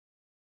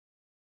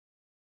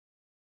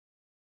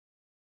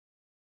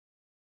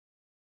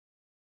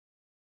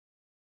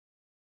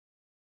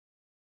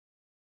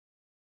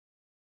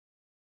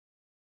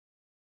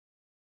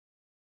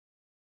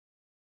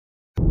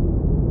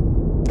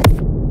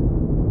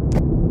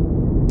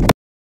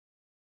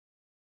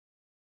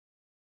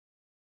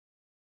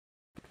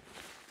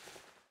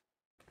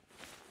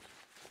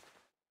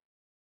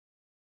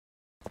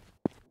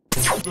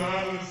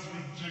That is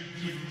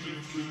ridiculous.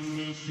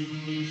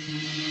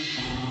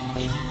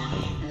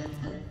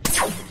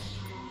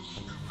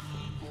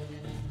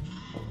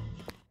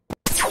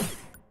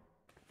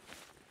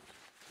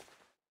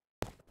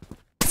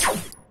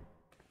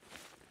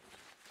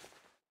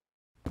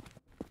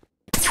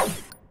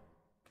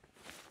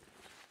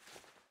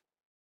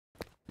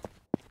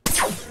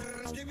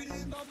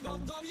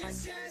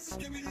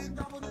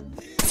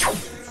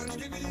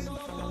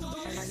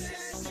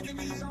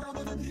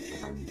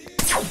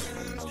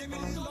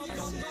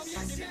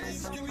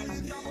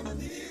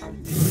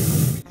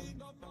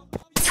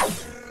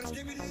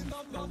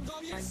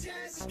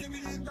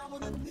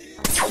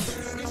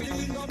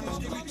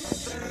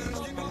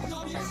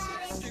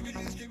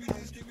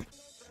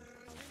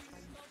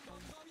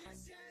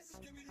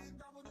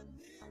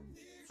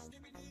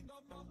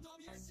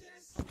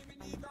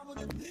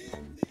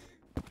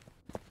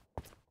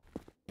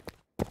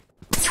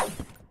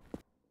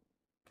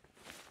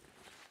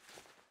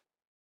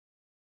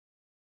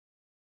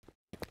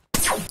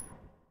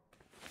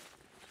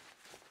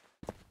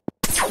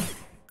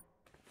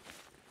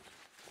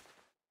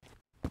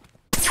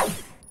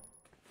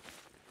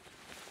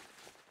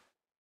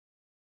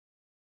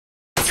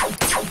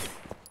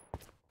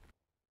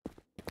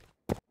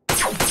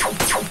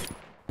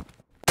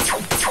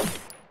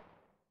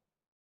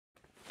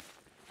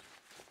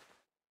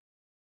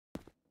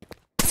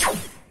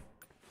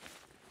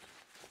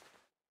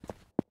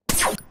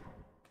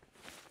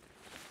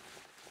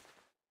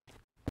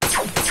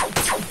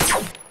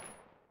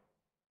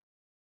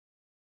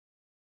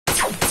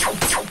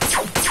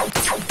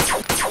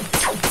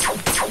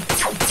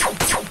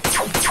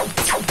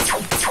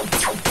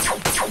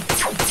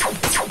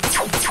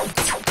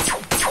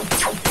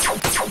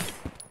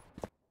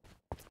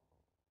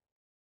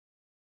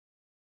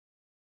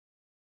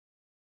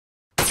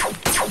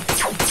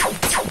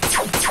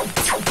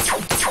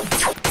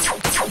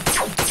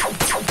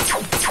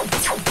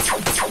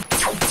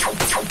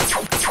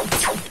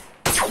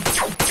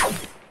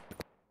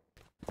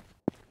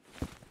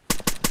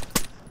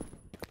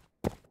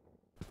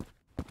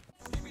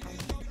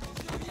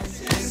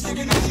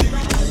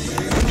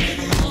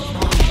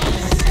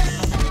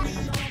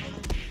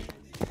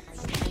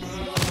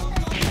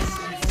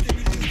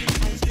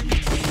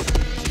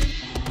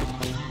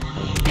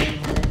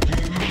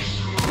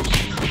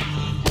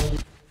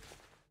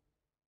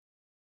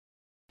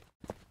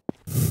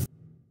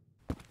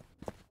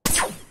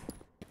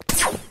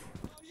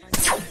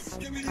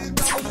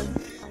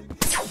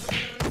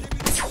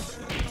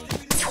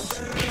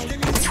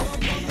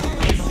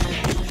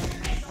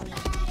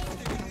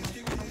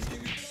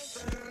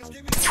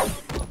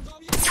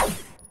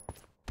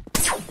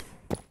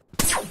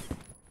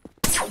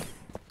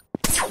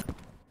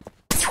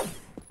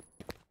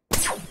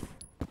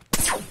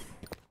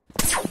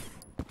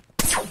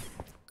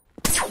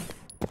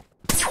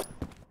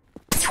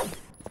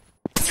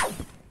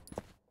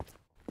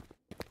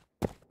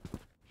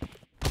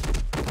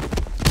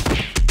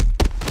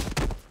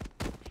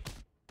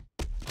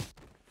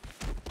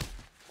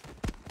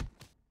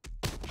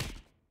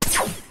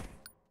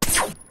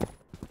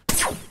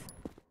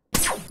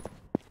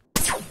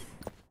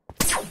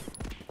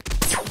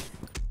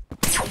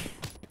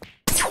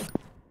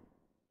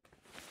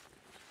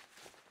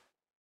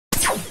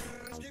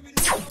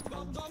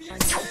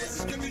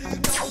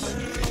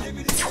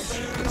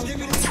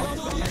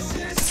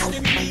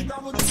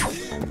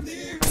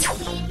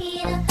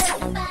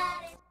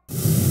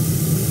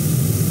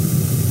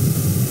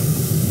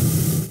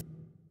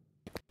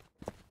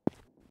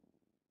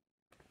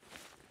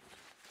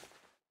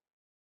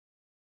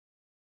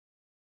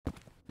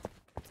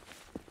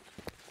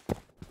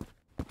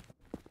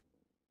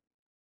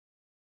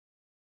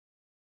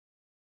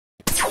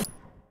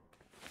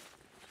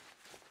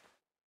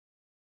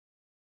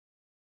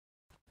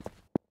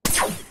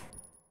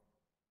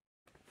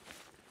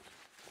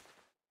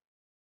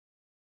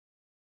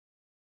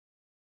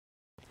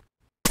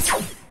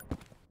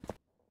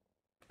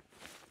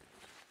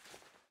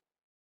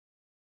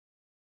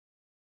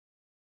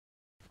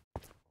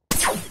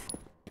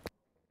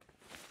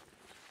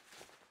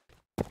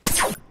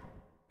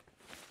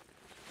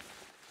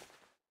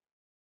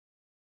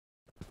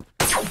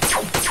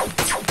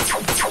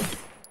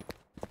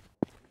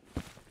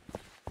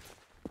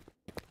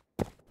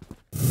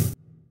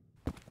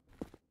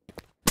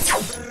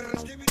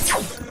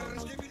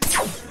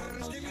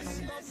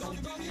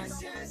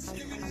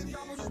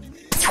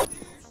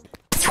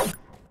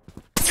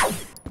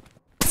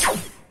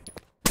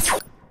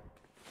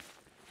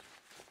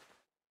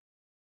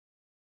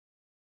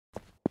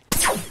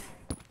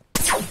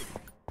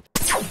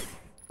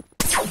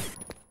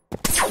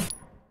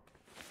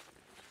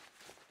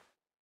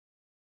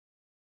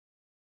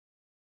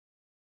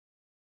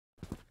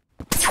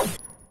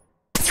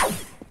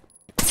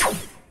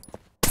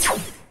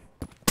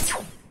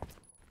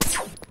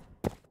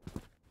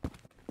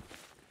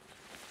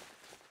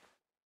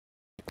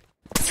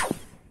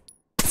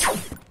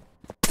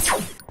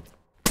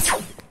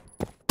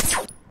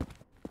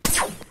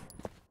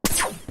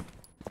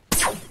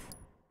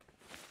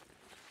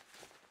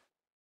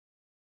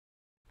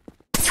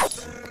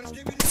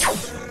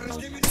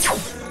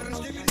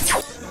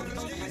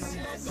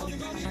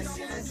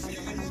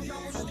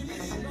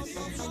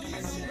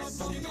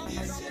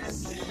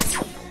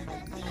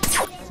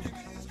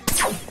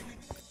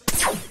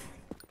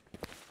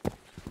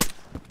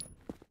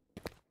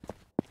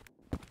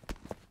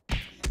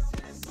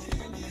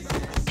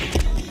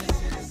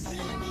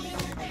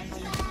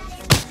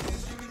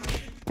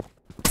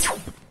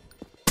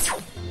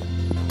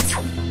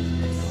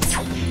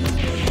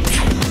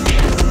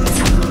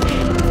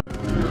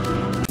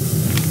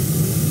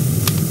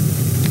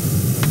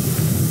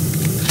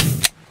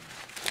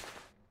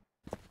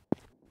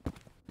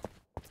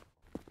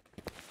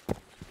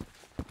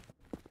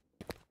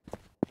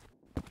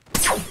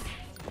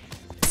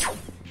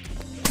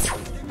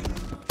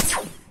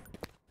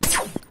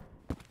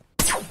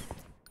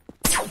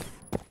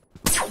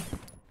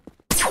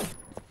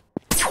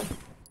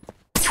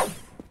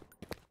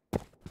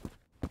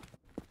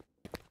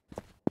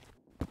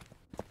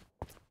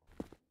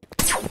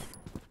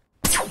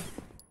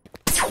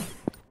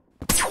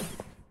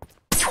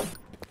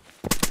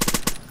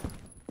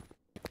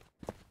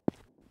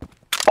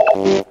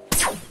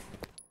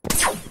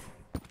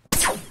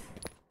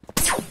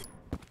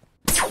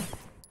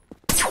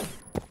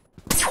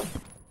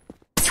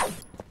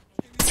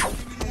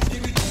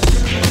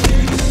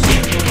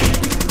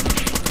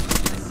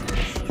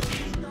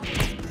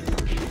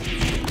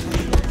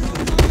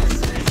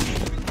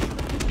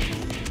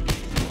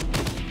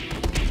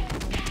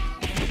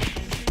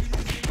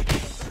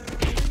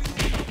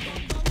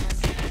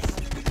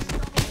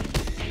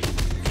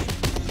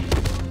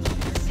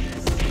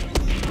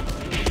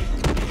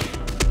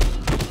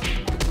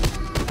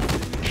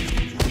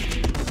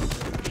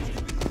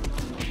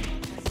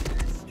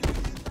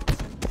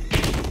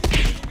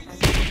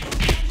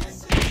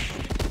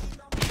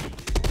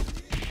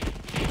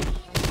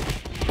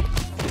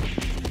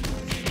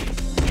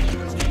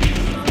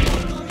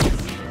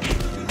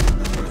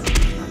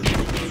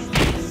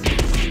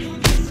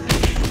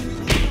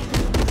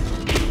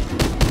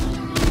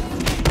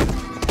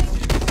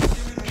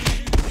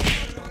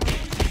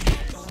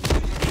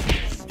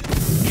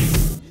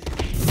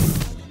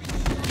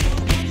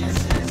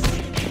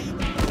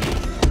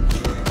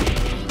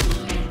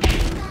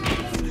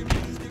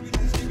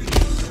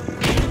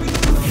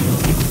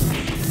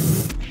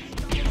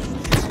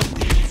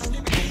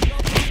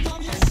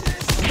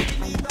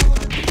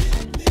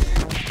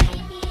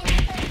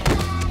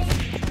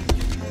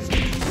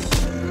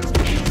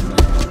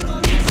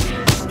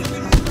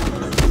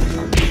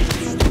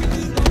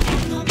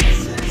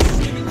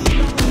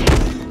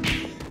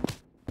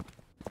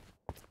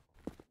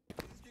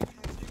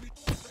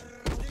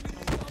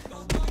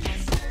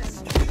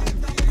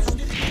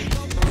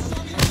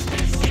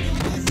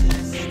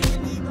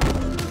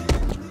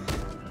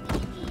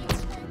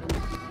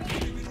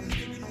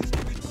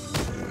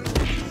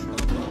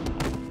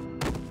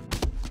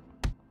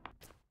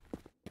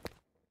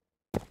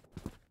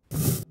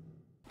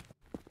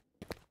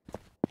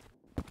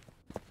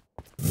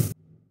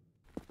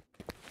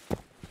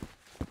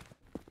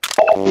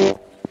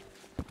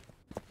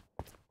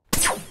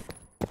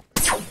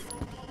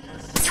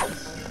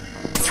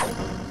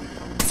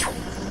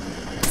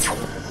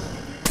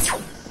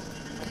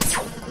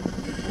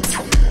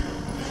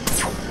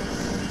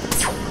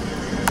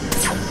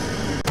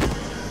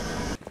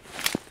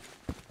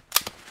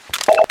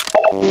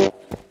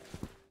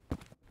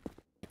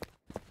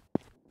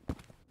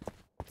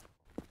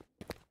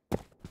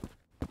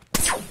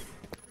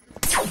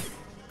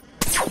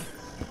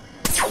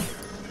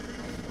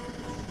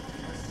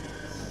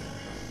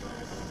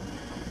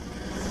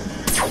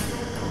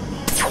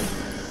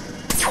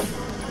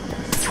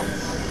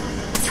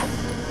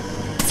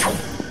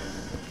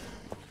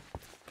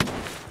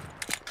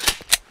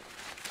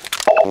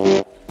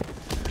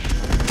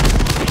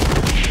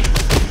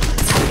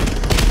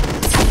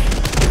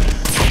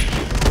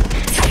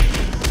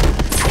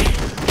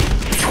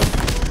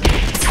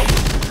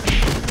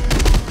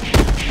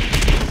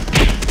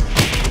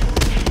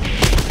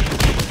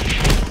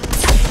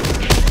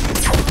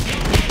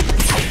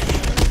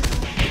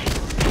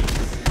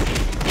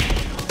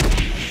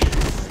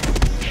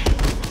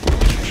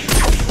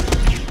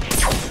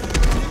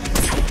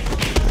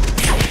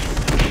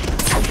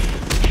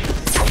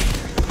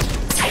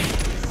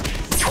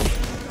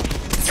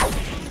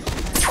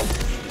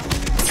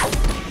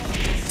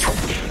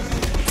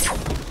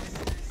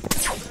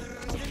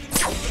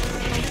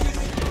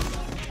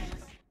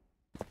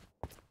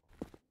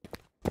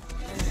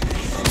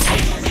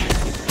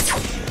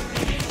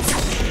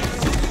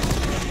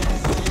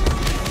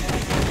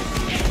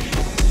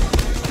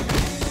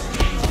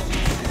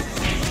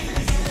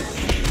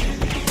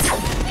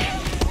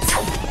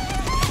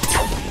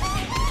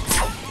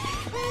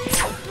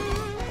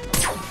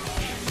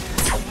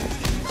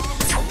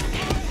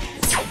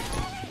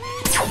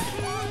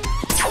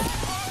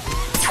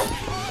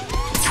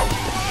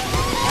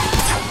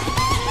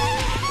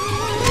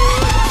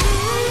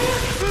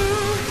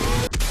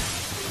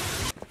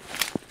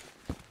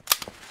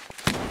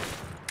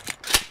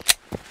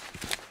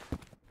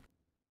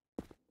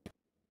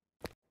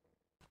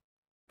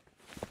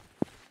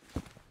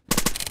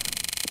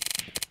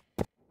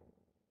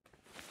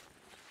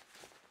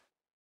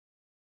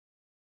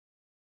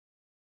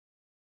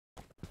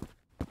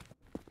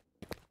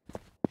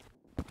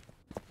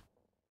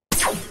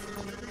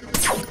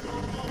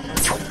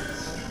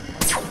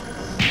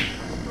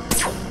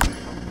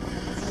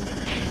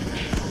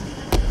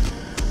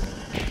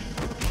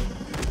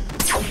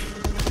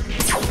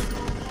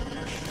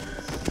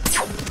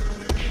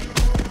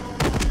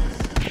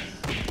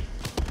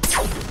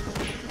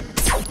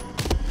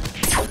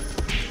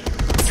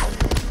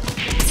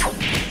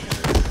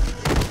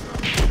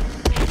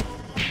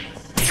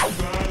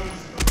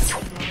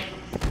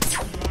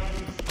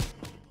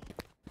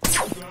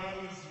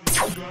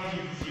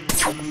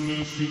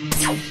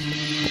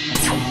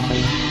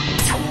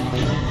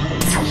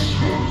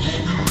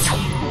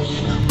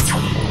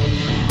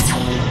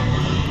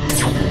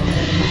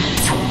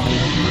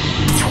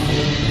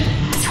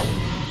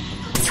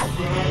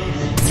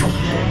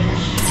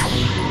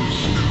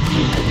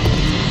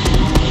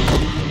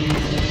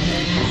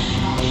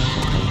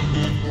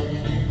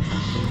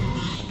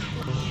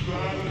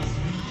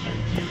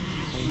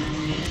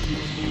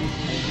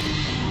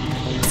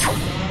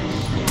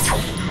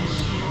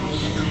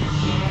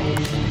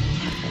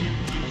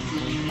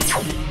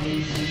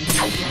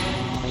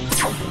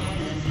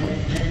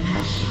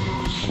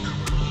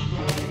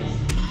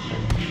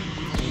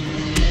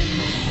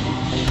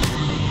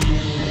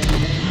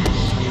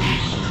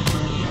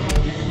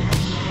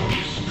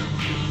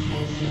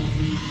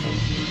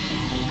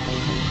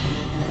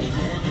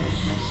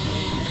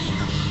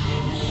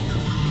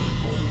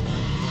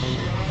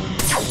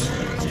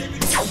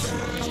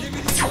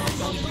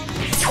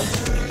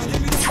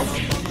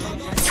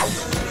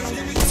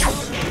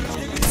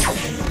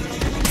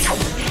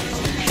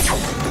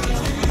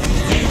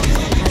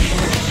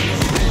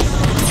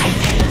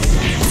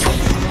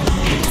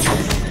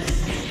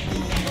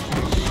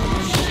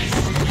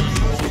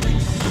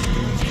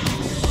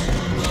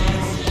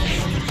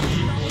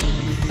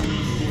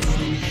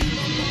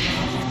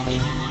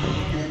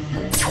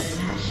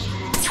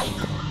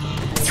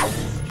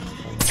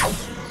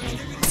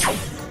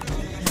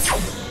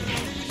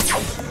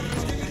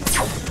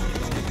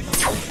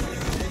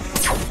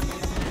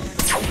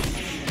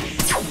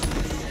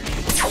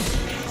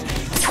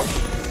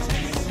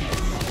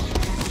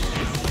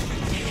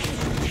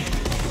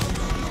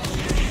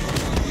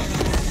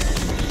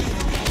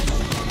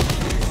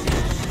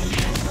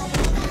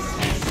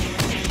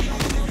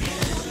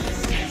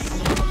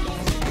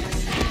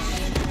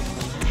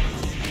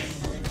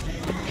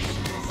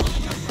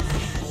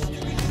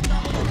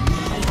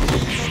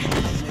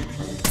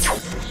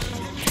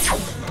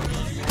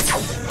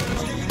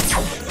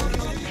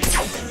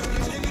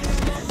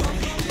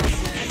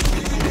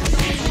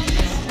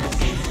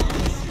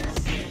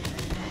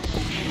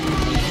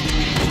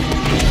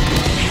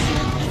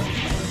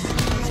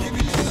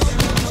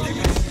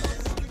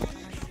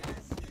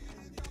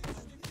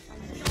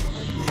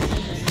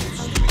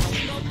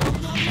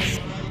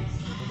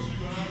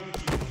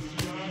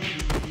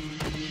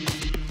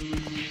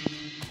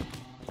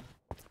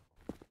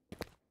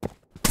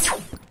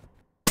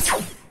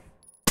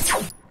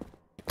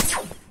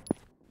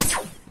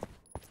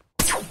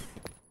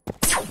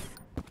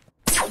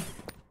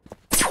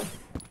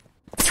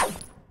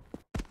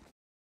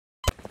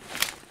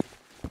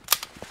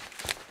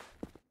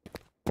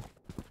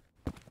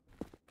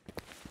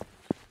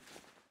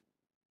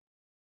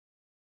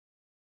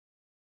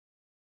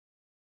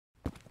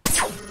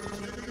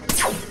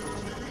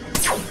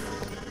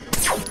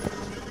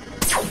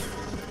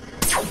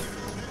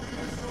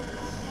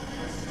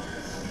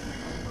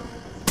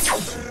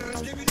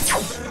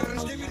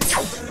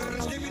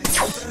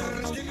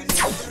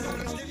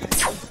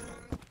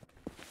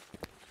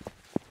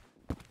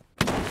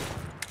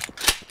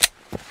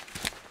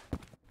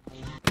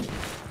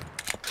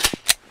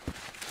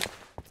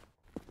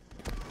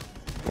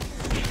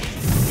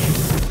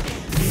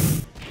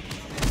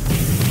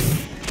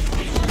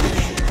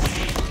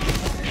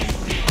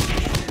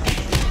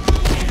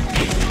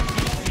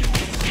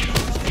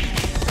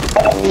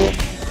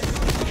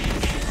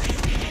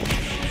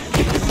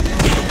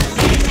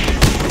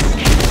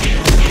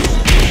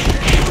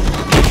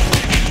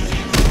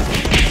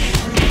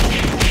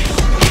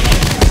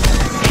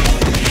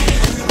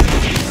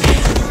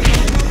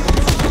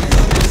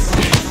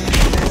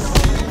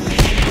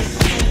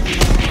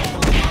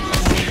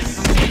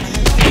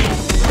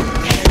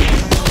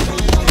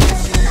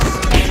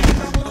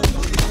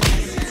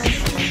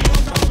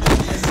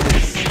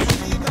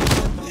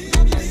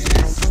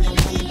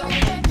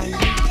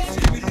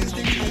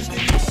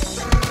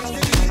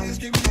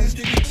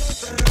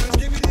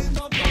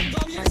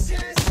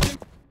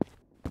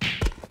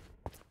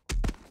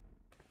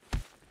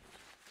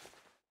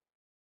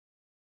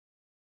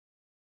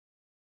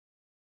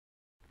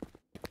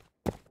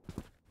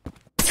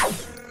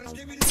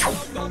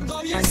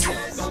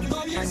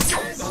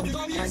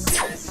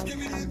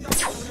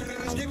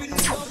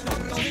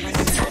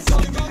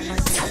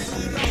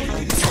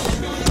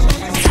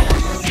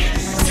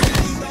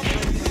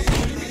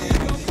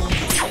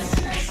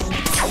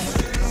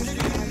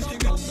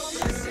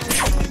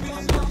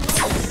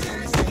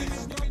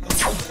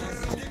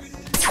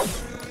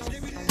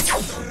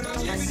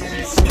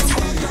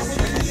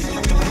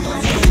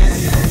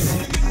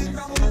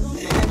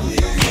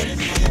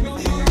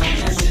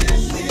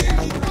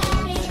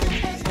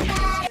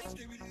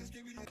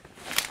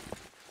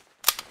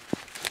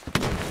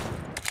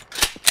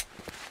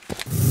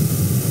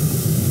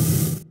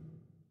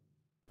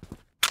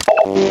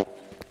 You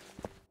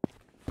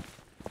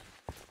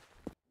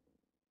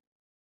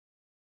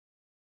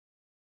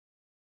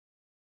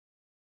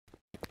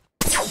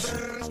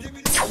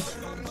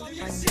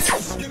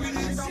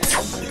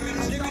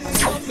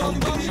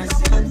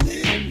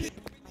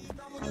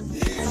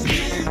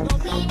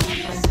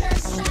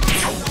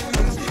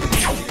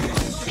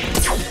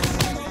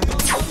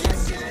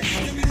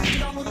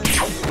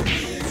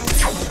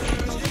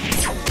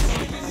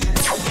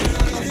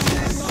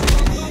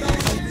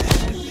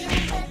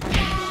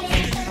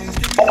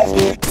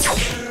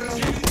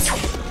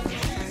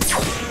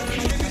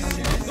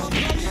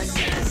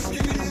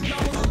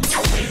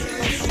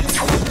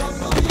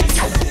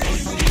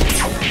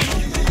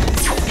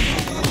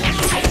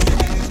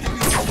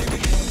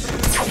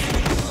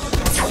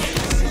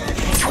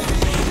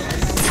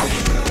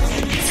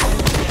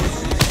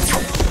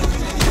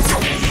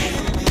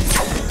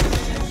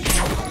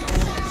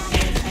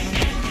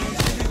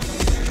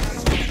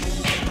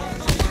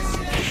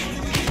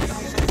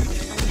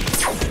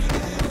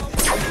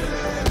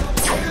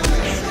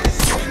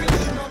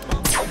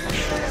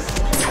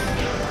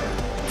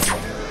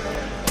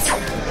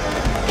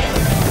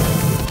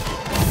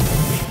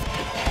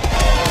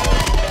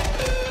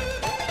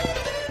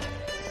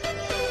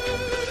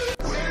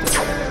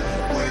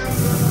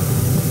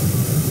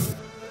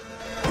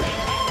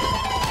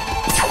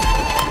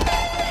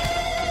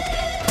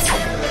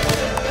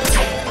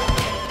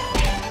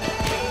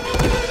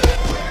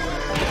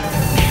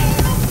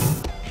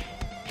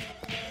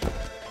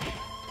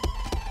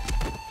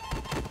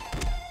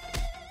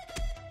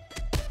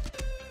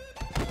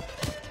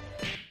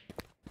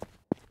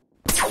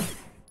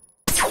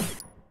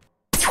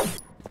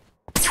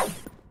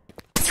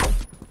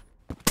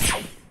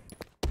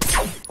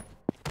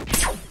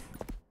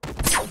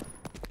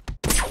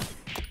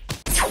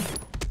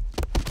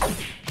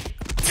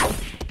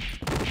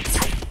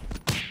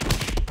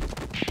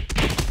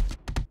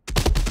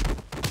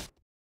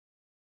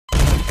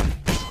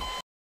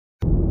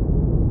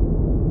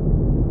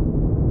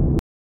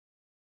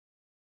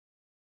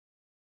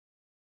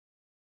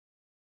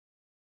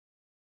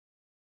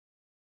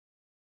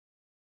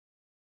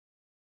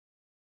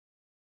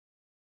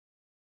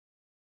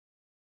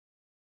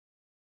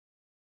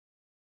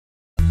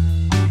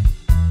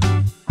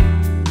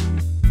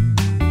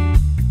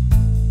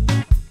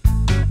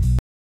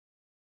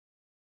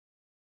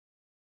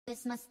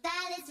This my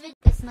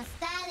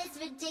style is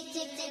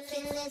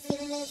ridiculous.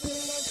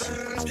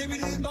 Give me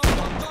the bum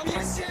bum bum,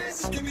 yes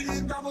yes. Give me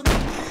the bum bum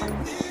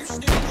bum, give me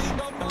the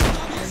bum bum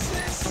bum, yes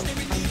yes. Give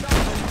me the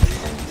bum bum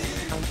bum,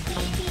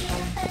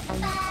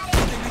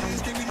 give me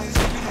this, give me this,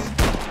 give me this.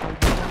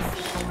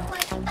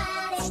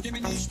 Give me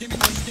this, give me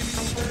this, give me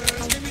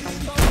this. Give me the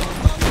bum bum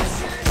bum, yes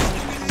yes.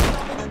 Give me the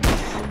bum bum bum,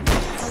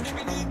 give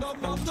me the bum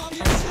bum bum,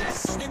 yes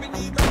yes. Give me the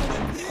bum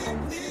bum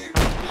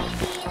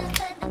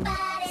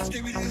bum,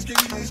 give me this, give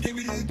me this, give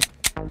me this.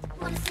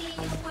 Wanna see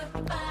you work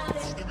your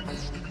body.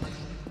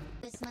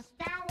 This my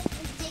style is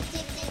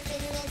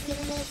ridiculous.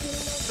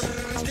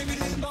 Give me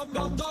the bum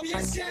bum bum,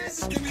 yes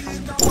yes. Give me the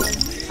bum bum bum,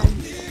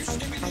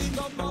 give me the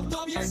bum bum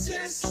bum, yes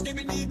yes. Give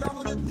me the bum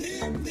bum bum,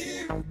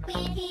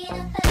 We're here to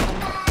hurt your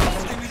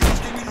body. give me this,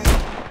 give me this.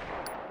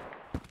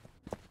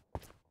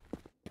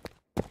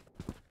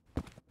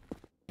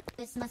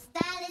 This my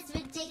style is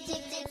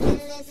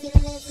ridiculous.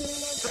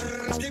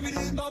 Give me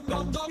the bum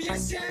bum bum,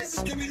 yes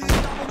yes. Give me the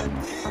bum bum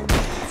bum,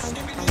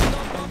 give me the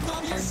bum bum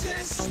bum, yes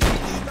yes. Give me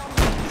the bum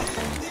bum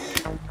bum,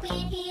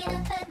 We're here to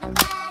hurt your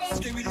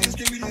body. give me this,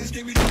 give me this,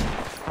 give me this.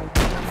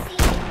 Wanna see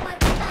you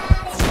work your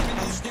body. Give me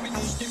this, give me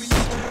this, give me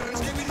this.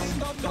 Give me the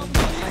bum bum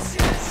bum, yes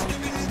yes. Give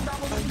me the bum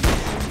bum bum,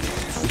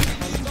 give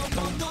me the bum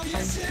bum bum,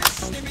 yes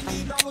yes. Give me the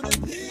bum bum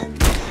bum,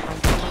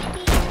 We're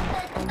here to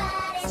hurt your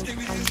body. give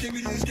me this, give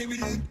me this, give me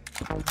this.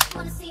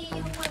 Wanna see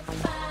you work your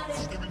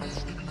body.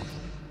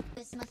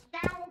 This my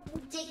style is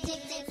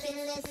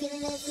ridiculous.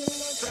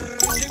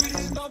 Give me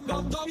the bum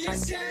bum bum,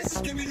 yes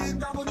yes. Give me the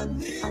bum bum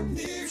bum,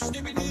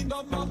 give me the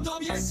bum bum bum,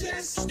 yes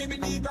yes. Give me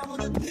the bum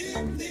bum bum,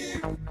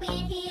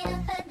 We're here to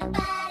hurt your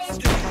body.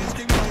 give me this,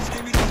 give me this,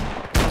 give me this.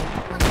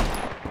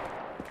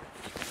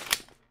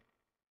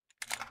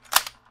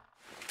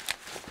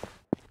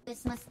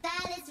 This my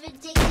style is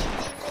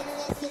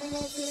ridiculous.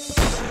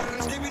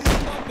 Give me the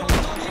bum bum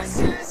bum, yes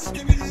yes.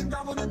 Give me the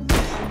bum bum bum,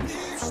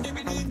 give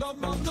me the bum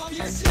bum bum,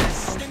 yes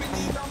yes. Give me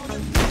the bum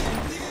bum bum,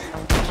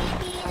 We're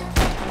here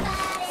to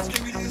hurt your body.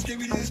 give me this, give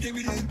me this, give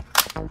me this.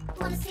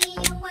 Wanna see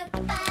you work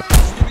your body.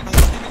 Give me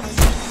this, give me this, give me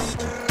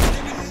this.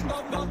 Give me the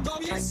bum bum bum,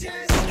 yes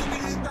yes. Give me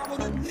the bum bum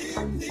bum, give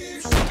me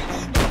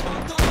the bum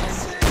bum bum,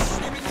 yes yes.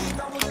 Give me the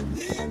bum bum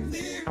bum,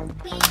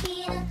 We're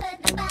here to hurt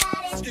your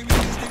body. give me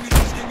this, give me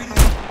this, give me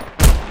this.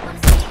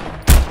 Wanna see you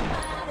work your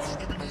body.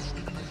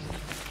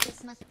 This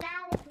my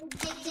style is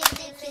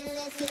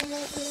ridiculous.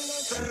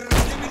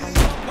 Give me the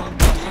bum bum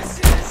bum, yes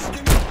yes.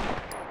 Give me.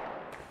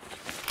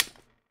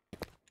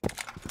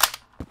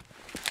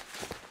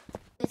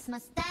 This my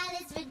style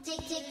is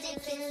ridiculous.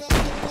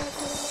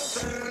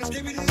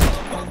 Give me the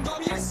bum bum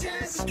bum, yes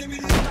yes. Give me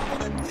the bum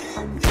bum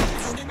bum,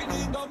 give me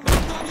the bum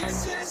bum bum,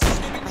 yes yes.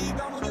 Give me the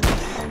bum bum bum,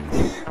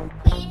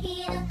 We're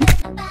here to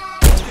hurt your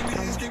body. give me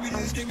this, give me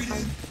this, give me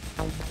this.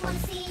 Wanna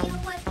see you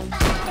work your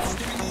body.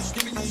 Give me this,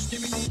 give me this,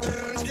 give me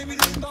this. Give me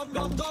the bum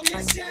bum bum,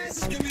 yes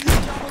yes. Give me the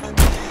bum bum bum,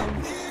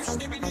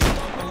 give me the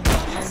bum bum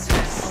bum, yes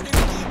yes. Give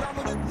me the bum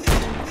bum bum,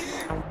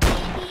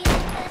 We're here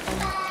to hurt your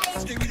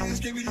body. give me this,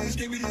 give me this,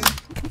 give me this.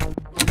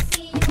 Wanna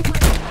see you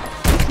work your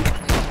body.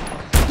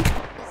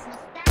 This my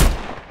style.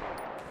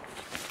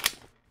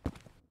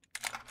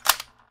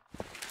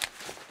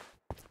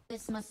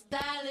 This my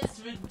style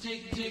is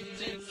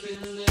ridiculous.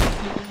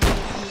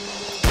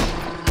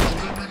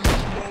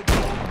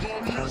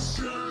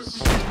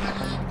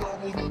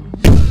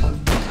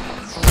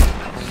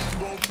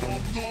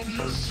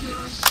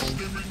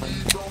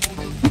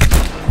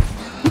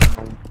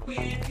 We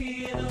ain't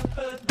here to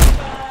hurt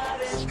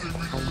nobody.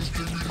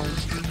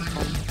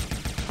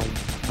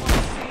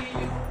 Wanna see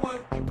you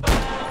work your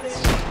body.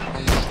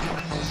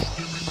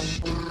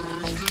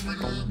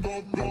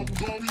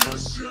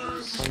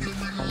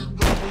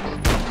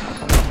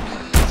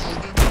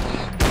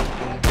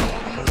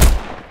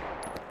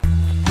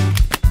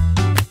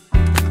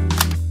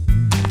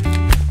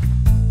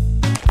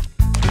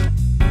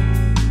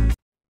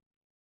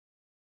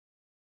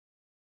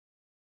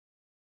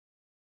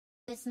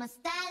 This my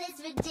style is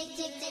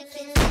ridiculous.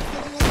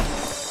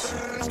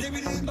 Give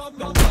me the bum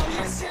bum bum,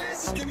 yes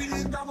yes. Give me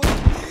the bum bum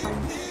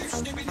bum,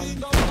 yes. Give me the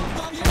bum bum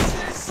bum, yes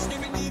yes. Give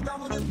me the bum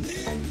bum bum,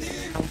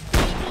 yes.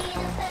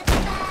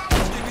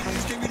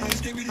 Give me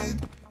this, give me this.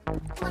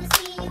 Wanna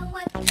see you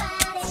work your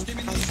body. Give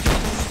me this,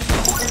 give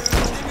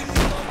me the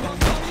bum bum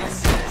bum, yes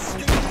yes.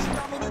 Give me the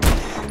bum bum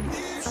bum,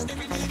 yes. Give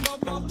me the bum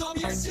bum bum,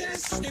 yes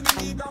yes. Give me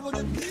the bum bum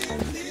bum,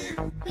 yes.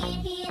 We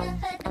ain't here to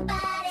hurt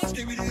nobody.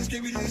 Give me this,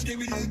 give me this, give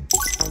me this.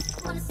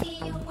 Wanna see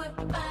you work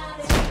your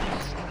body.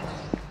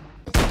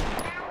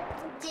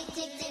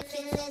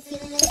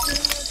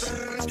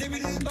 Give me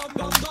the bum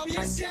bum bum,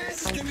 yes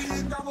yes. Give me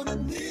the bum bum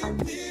bum,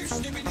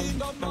 yes. Give me the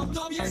bum bum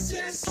bum, yes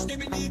yes. Give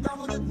me the bum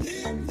bum bum,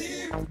 yes.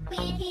 We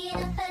ain't here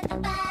to hurt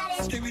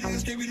nobody. Give me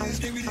this, give me this,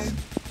 give me this.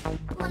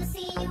 Wanna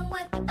see you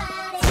work your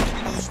body. Give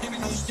me this, give me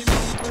this, give me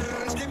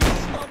this. Give me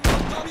the bum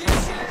bum bum,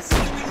 yes yes.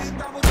 Give me the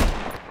bum bum bum.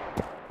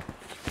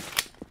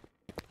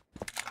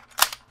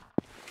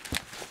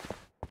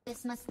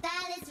 This my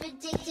style is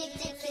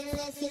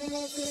ridiculous.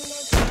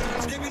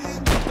 Give me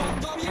the bum bum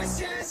bum, yes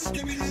yes.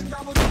 Give me the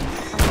bum bum bum,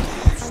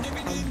 yes. Give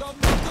me the bum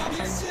bum bum,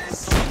 yes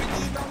yes. Give me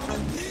the bum bum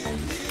bum,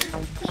 yes.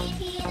 We ain't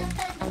here to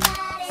hurt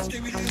nobody.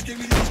 Give me this, give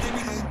me this, give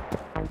me this.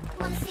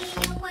 Wanna see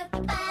you work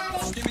your body.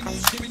 Give me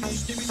this, give me this,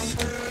 give me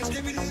this.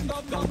 Give me the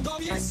bum bum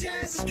bum, yes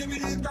yes. Give me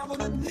the bum bum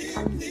bum,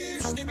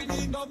 yes. Give me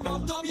the bum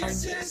bum bum,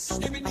 yes yes.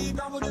 Give me the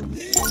bum bum bum,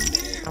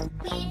 yes.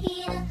 We ain't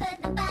here to hurt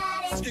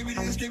nobody. Give me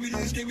this, give me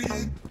this, give me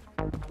this.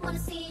 Wanna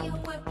see you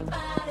work your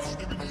body.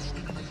 Give me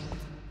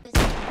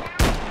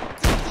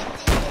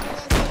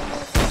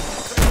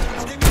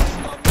the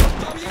bum bum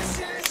bum, yes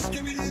yes.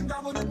 Give me the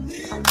bum bum bum,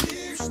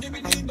 yes. Give me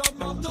the bum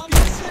bum bum,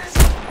 yes yes.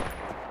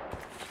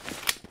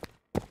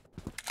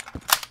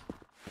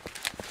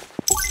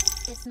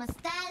 This my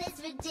style is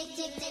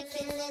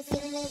ridiculous.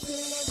 Give me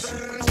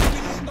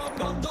the bum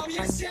bum bum,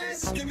 yes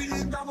yes. Give me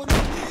the bum bum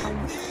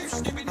bum,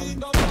 yes. Give me the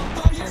bum bum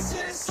bum, yes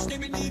yes. Give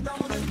me the bum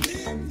bum bum,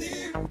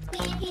 yes. We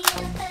ain't here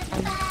to hurt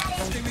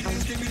nobody. Give me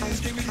this, give me this,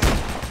 give me this.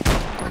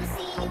 Wanna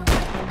see you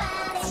work your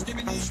body. Give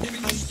me this, give me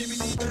this, give me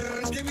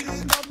this. Give me the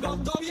bum bum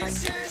bum, yes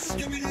yes.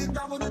 Give me the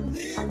bum bum bum,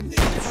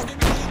 yes. Give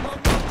me the bum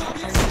bum bum,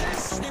 yes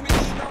yes. Give me the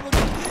bum bum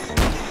bum, yes.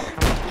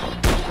 We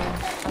ain't here to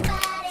hurt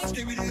nobody.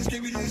 Give me this,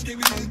 give me this, give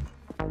me this.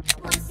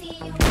 Wanna see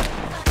you work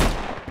your body.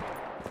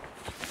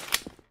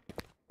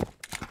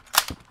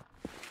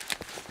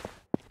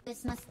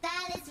 This my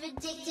style is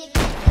ridiculous.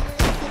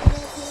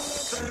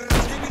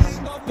 Give me the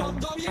bum bum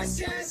bum, yes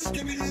yes.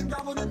 Give me the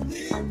bum bum bum,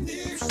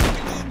 yes. Give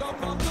me the bum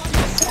bum bum,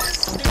 yes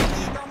yes. Give me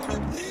the bum bum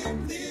bum,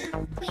 yes.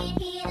 We ain't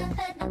here to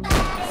hurt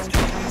nobody.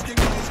 Give me this, give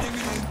me this, give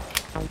me this.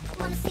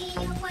 Wanna see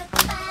you work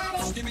your body.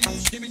 Give me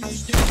this, give me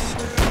this, give me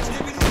this.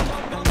 Give me the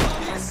bum bum bum,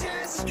 yes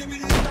yes. Give me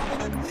the bum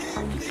bum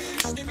bum,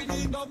 yes. Give me the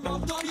bum bum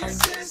bum, yes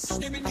yes.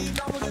 Give me the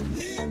bum bum bum,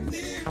 yes.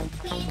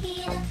 We ain't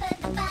here to hurt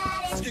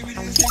nobody. Give me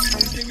this, give me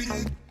this, give me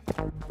this.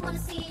 Wanna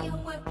see you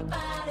work your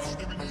body.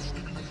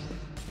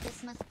 This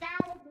my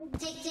style is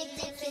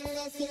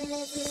ridiculous.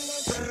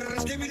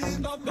 Give me the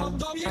bum bum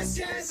bum, yes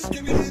yes.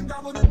 Give me the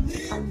bum bum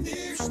bum,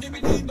 yes. Give me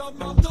the bum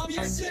bum bum,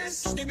 yes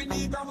yes. Give me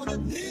the bum bum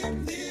bum, yes.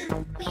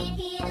 We ain't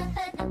here to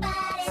hurt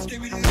nobody.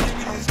 Give me this, give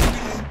me this, give me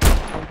this.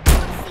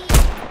 Wanna see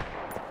you.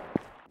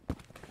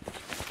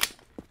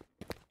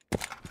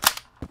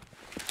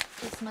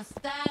 This my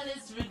style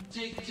is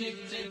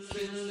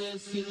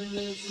ridiculous. Give me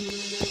the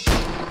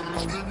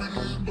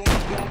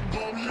bum bum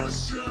bum, yes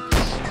yes.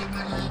 Give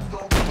me the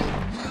bum bum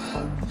bum, yes.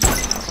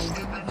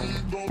 Give me the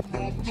bum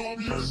bum bum,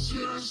 yes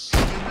yes.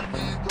 Give me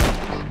the bum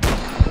bum bum,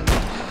 yes.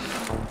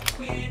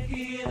 We ain't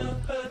here to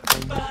hurt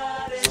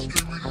nobody.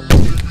 Give me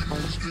this, give me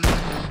this, give me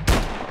this.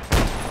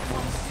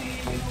 Wanna see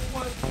you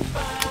work your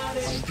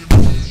body. Give me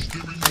this,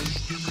 give me this,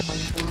 give me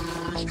this.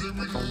 Give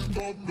me the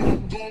bum bum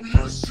bum,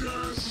 yes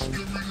yes.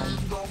 Give me the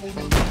bum bum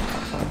bum,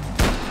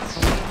 yes.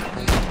 Give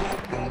me the bum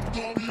bum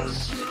bum, yes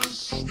yes.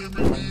 Give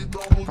me the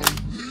bum bum bum,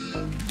 yes.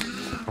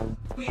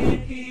 We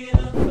ain't here to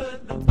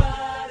hurt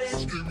nobody.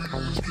 Give me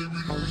this, give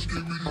me this,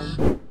 give me this.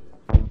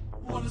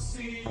 Wanna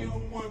see you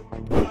work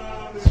your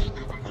body.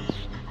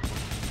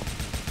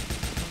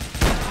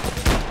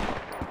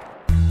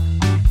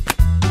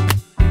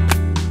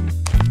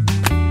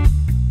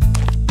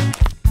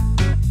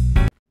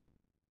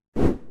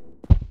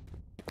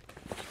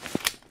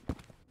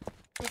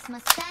 This my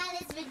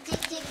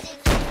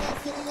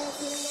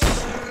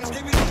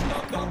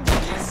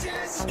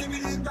yes, yes. Give me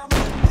the dum dum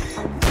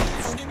dum,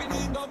 give me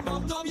the dum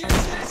dum dum,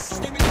 yes, yes.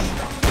 Give me the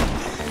dum dum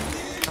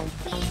dum,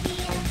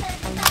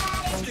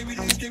 give me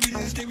this, give me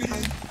this, give me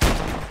this.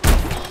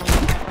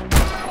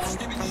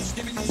 Give me this,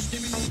 give me this,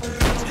 give me this.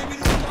 Give me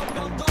the dum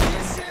dum dum,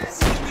 yes, yes.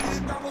 Give me the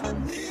dum dum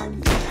dum,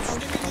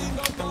 give me the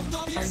dum dum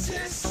dum, yes,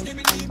 yes. Give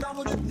me the dum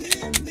dum dum,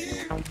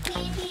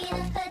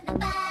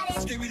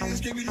 give me this,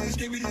 give me this,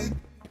 give me this.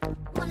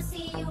 Wanna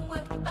see you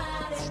work your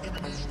body.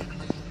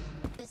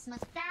 This my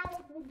style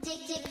is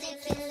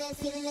ridiculous,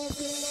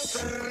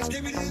 ridiculous.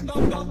 Give me the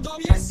dum dum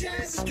dum, yes,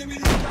 yes. Give me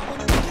the dum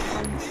dum dum.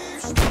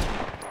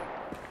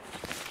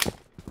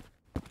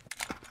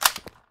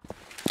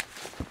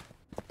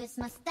 This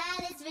my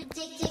style is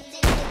ridiculous,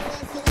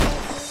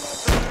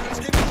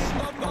 Give me the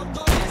dum dum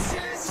dum, yes,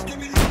 yes. Give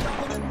me the dum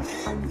dum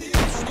dum.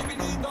 Give me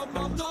the dum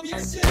dum dum,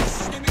 yes,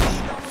 yes. Give me the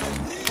dum dum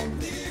dum.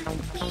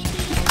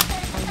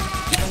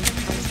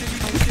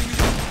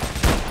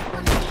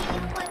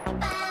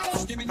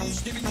 Give me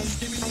this, give me this,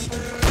 give me this.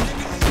 Give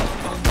me the dum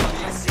dum dum,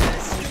 yes,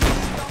 yes. Give me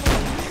the dum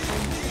dum dum.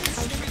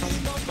 Give me the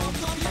dum dum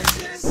dum, yes,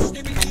 yes.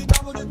 Give me the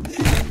dum dum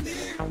dum.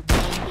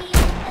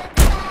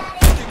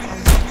 Give me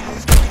this, give me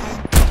this, give me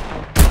this.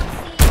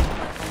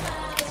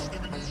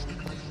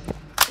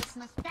 This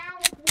my style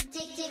is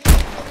ridiculous,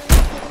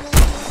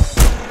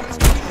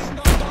 Give me the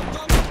dum dum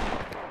dum.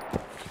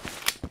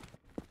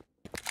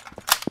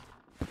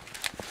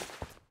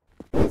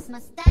 This my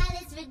style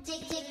is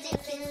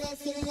ridiculous,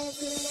 Give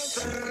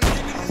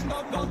me the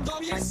dum dum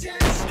dum, yes,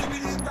 yes. Give me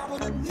the dum dum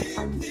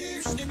dum.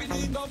 Give me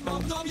the dum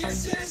dum dum,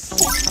 yes, yes. Give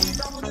me the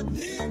dum dum dum.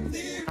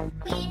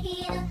 We're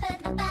here to hurt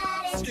the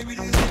body. Give me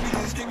this, give me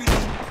this, give me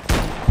this.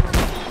 Wanna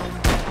see you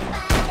work your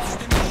body.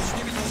 Give me this,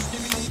 give me this,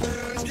 give me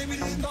this. Give me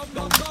the dum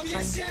dum dum,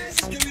 yes, yes.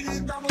 Give me the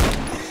dum dum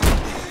dum.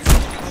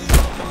 Give me the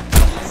dum dum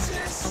dum, yes,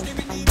 yes. Give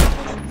me the dum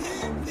dum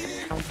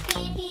dum.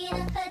 We're here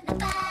to hurt the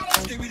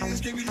body. Give me this,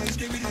 give me this,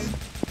 give me this.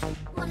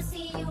 Wanna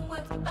see you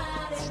work your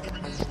body.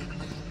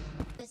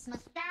 This my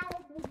style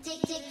is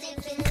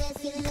ridiculous,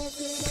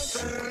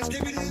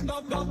 Give me the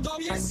dum dum dum,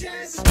 yes,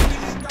 yes. Give me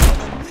the dum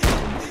dum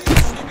dum.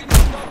 Give me the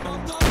dum dum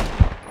dum.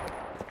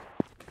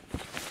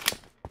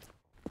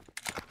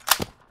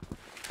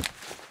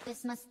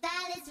 This my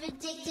style is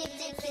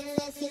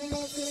ridiculous,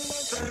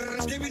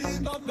 Give me the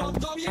dum dum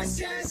dum, yes,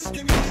 yes.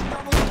 Give me the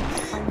dum dum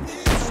dum.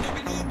 Give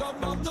me the dum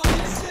dum dum,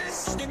 yes,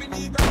 yes. Give me the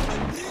dum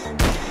dum dum.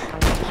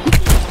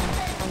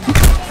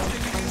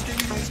 Give me this, give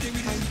me this, give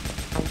me this.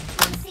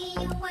 Wanna see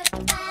you work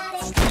your body.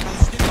 Give me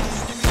this, give me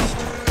this, give me this.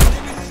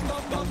 Give me the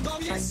dum dum dum,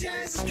 yes,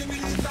 yes. Give me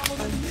the dum dum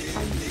dum.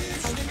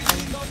 Give me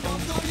the dum dum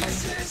dum, yes,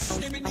 yes.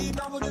 Give me the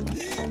dum dum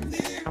dum.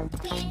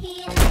 We're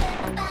here to hurt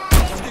the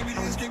body. Give me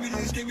this, give me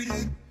this, give me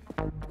this.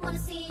 Wanna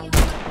see you work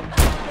your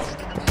body.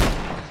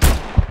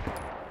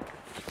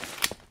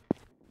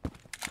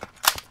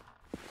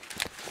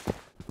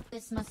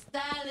 This my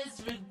style is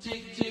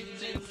ridiculous.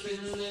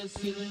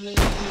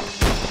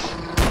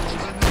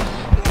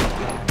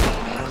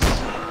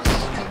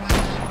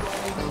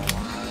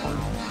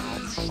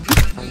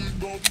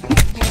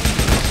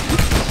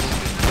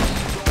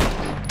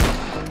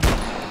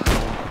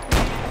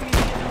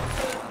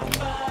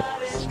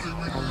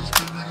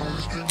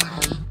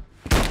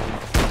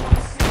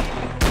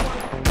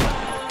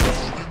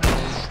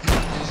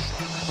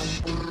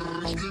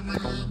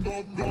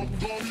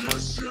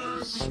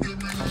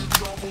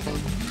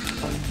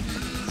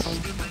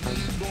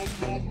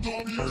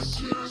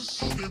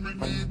 Give me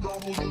the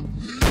dum dum.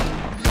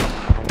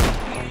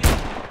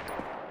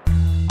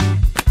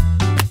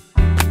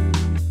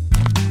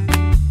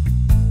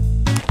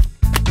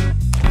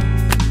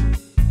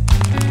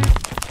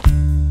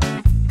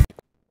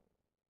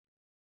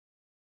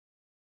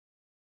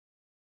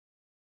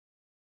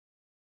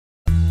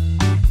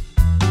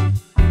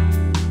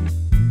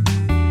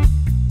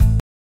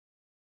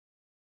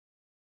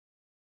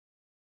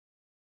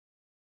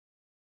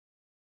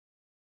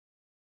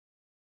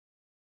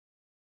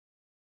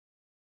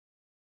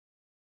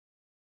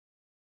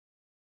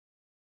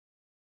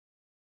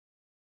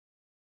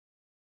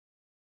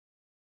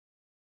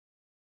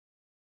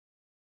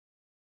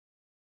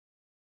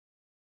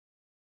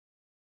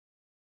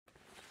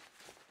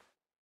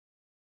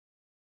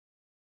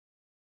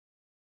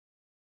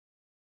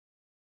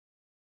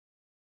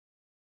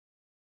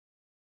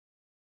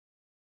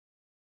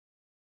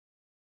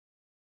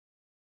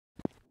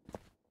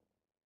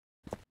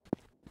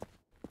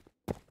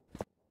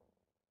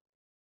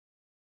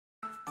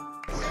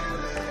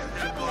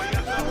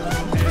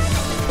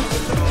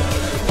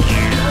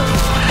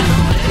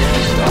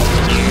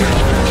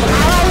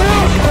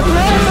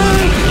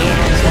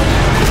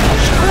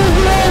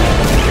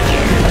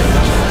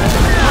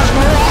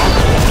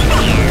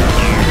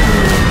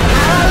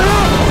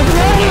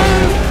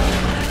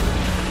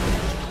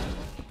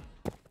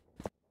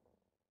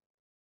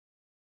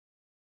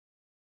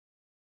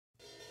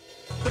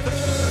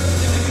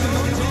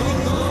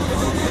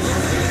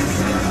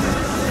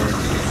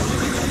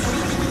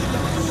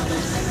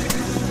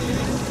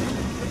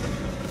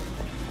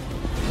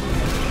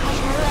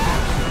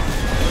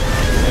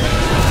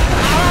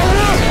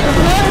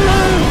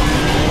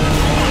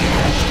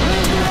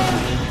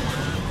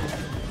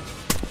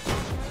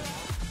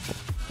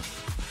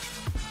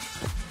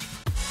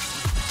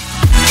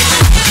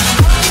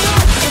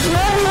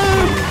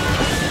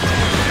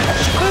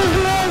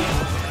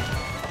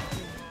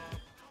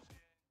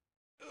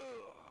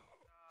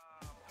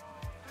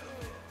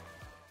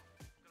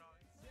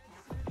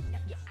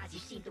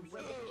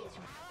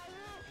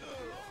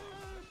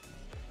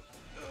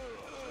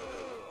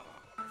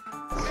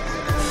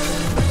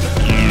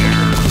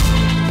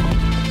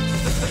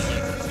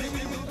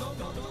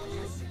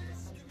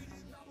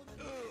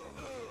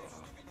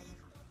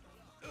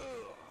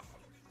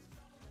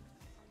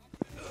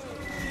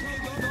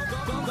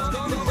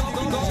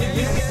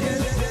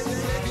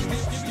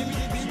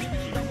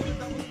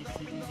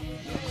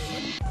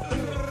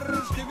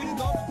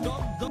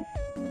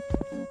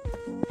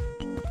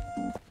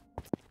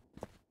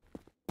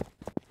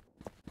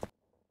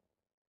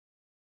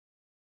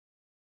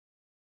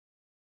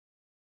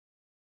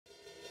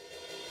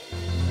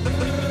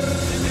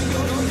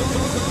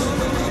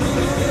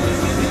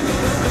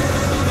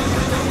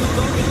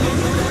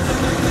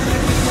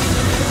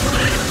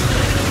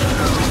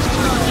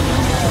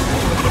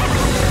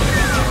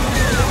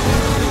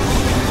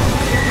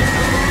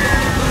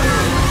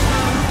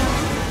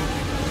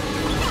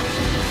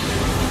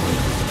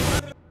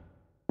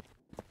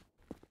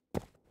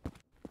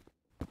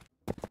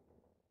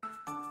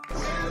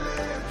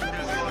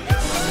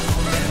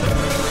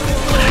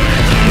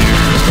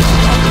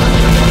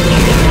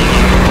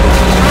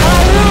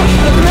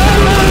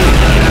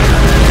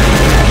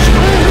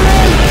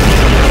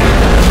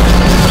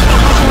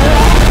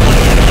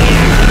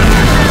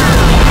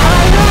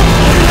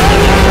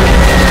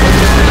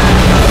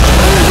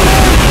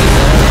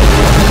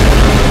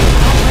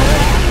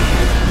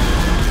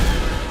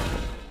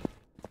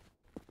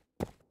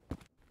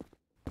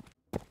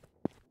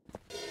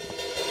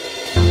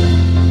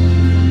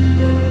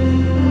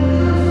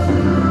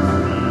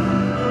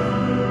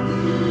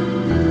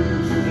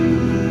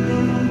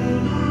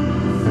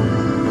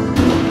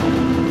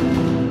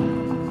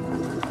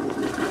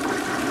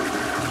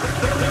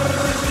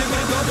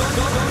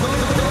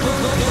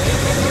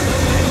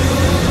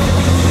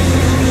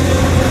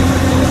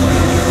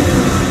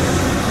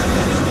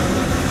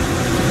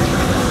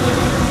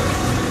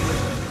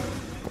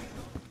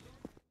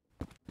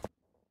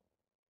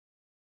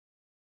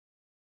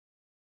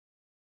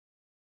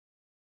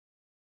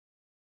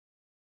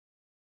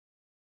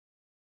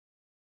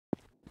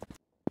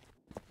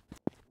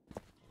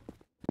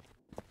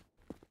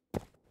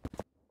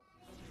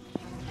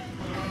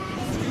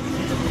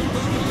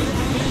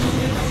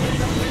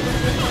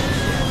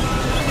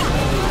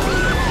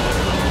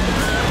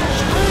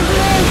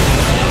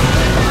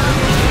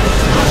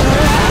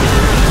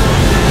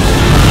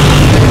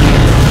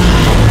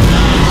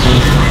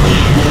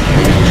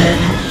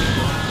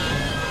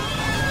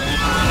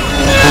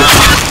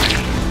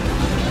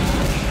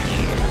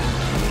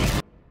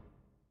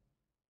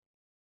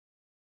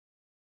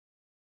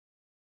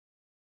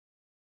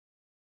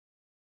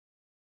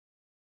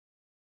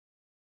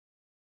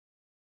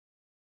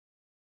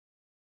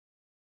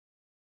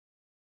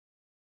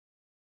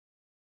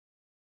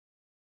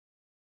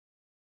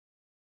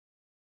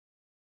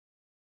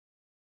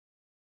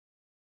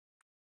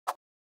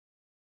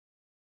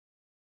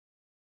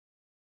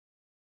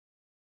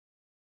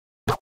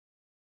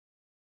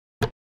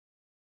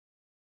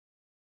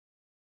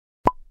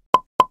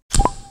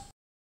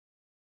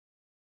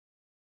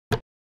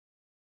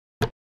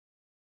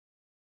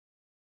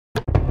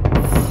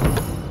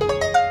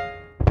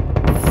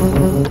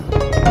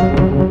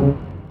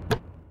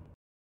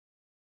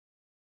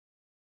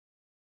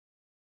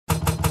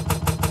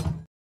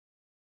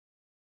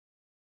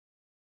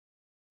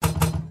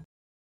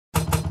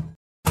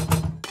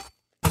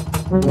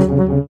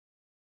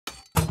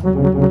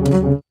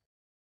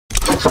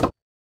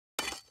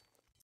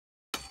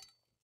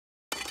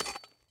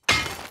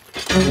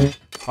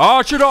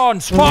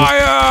 Archidons,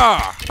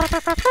 fire!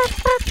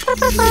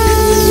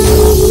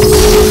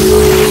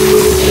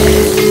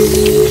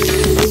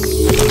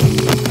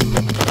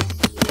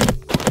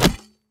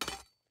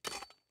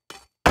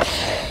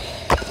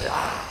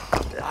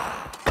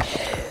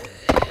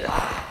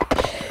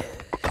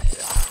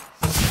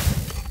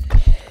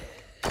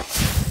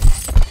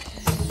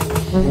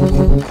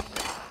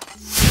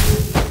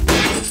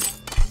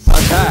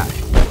 Attack!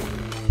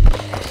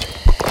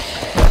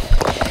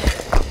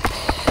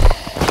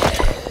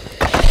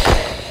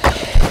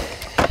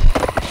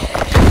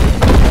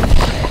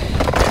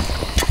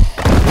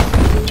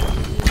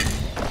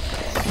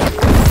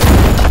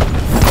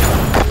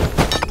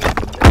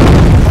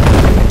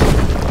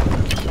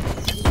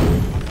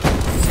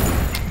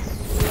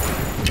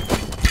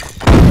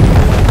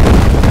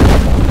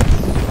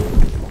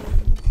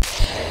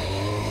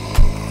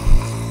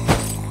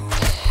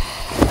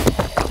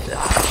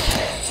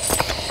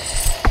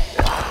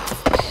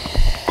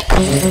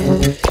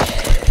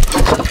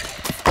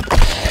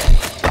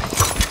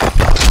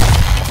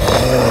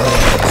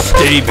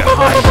 Stay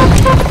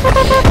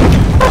behind.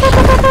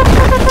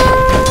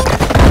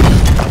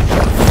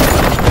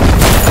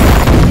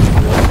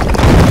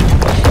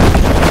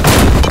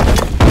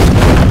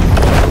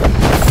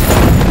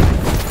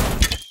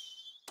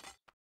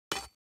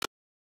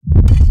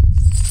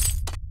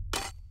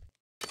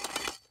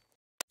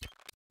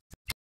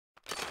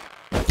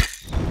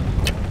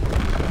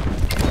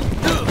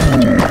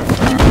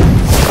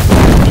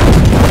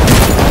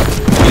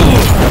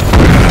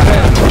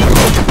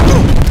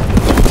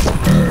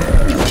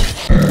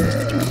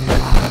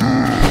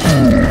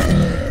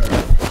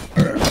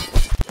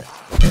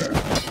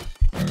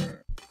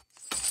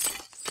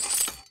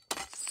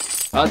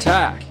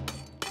 Attack!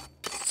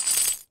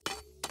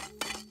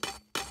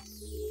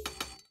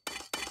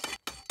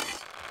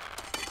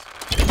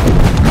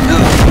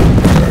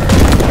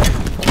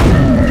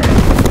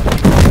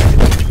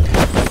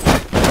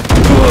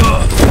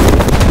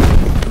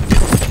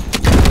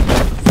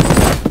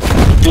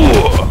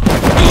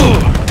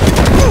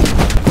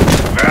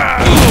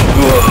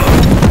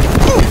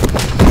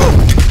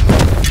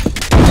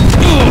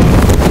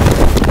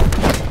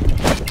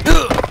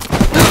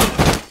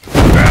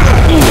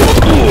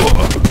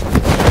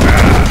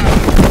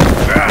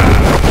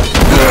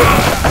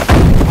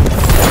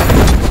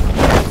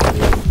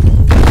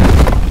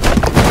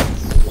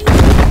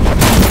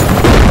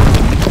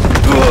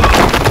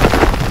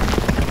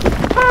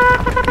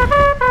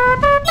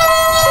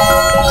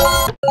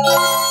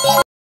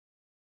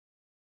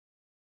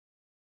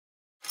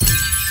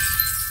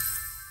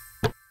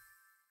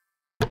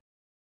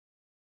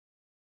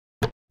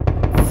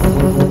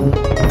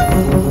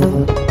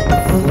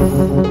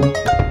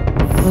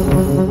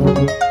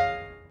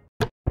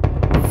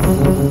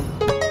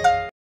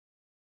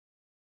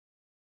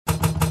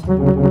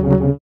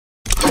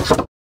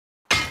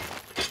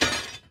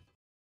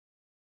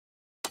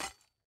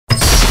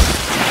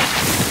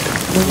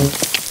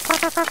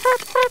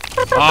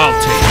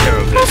 I'll take care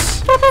of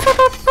this.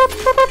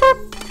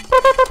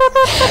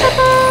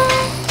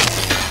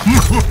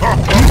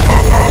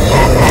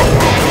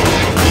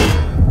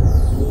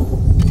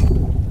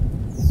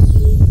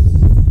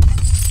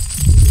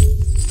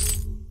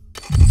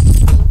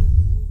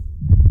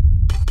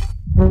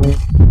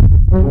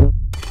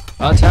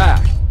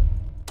 Attack!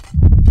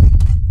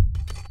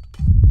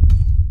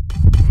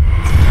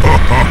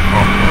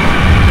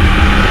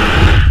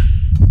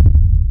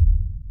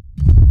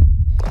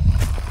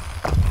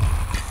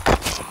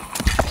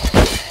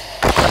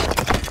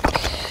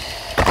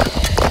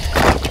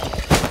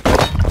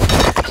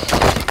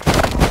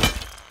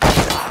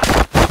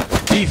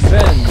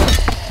 Defend!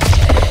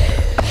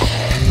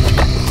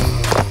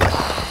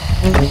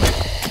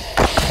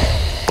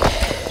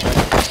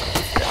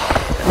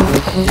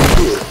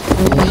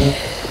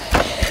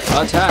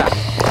 Attack!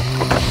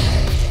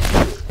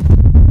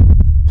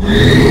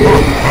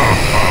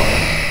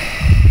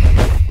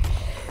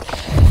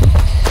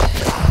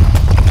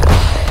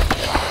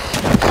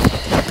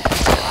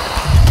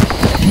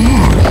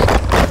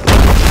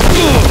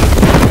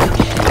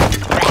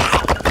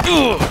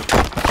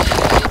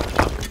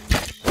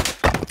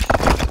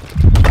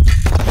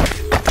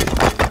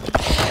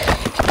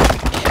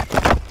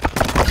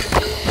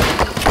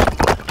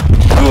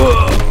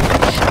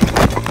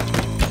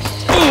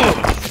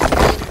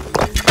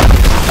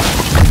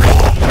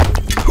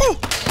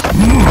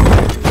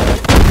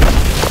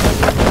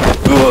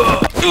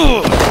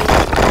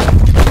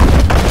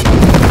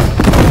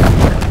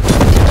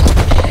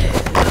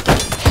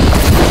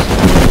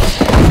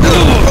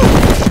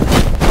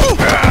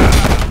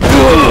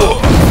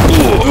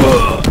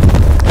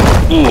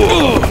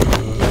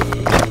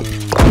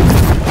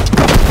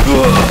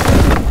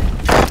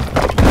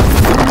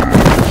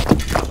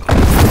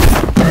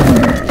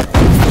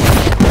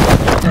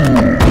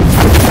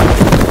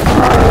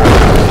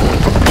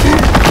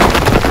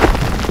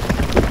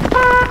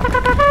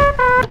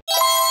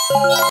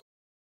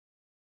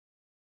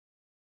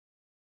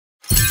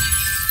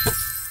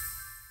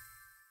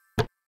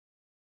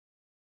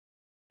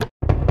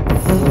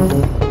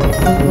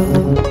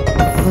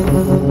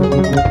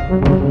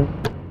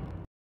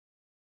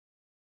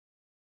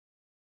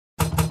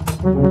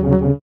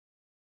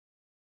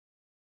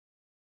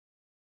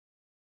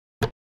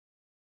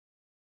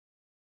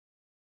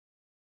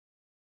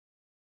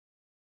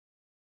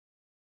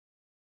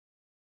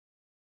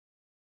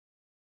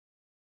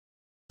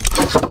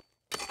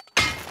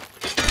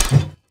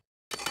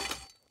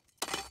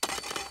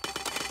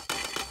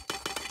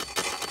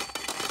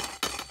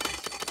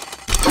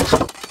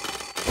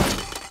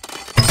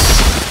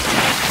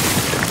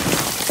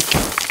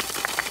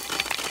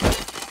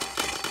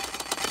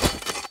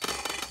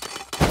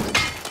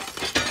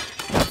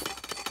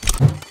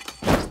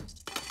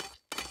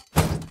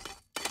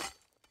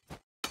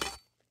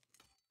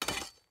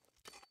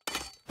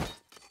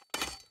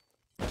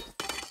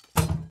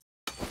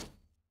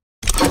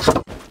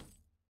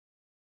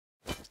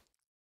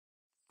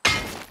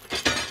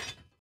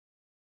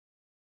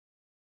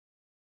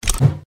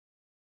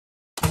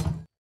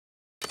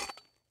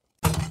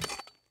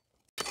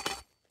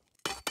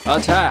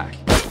 Attack!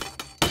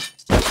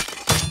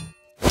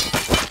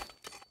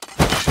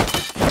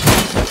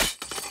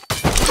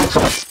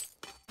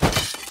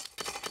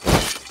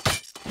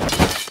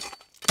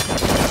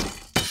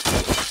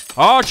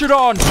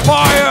 Archidons,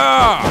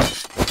 fire!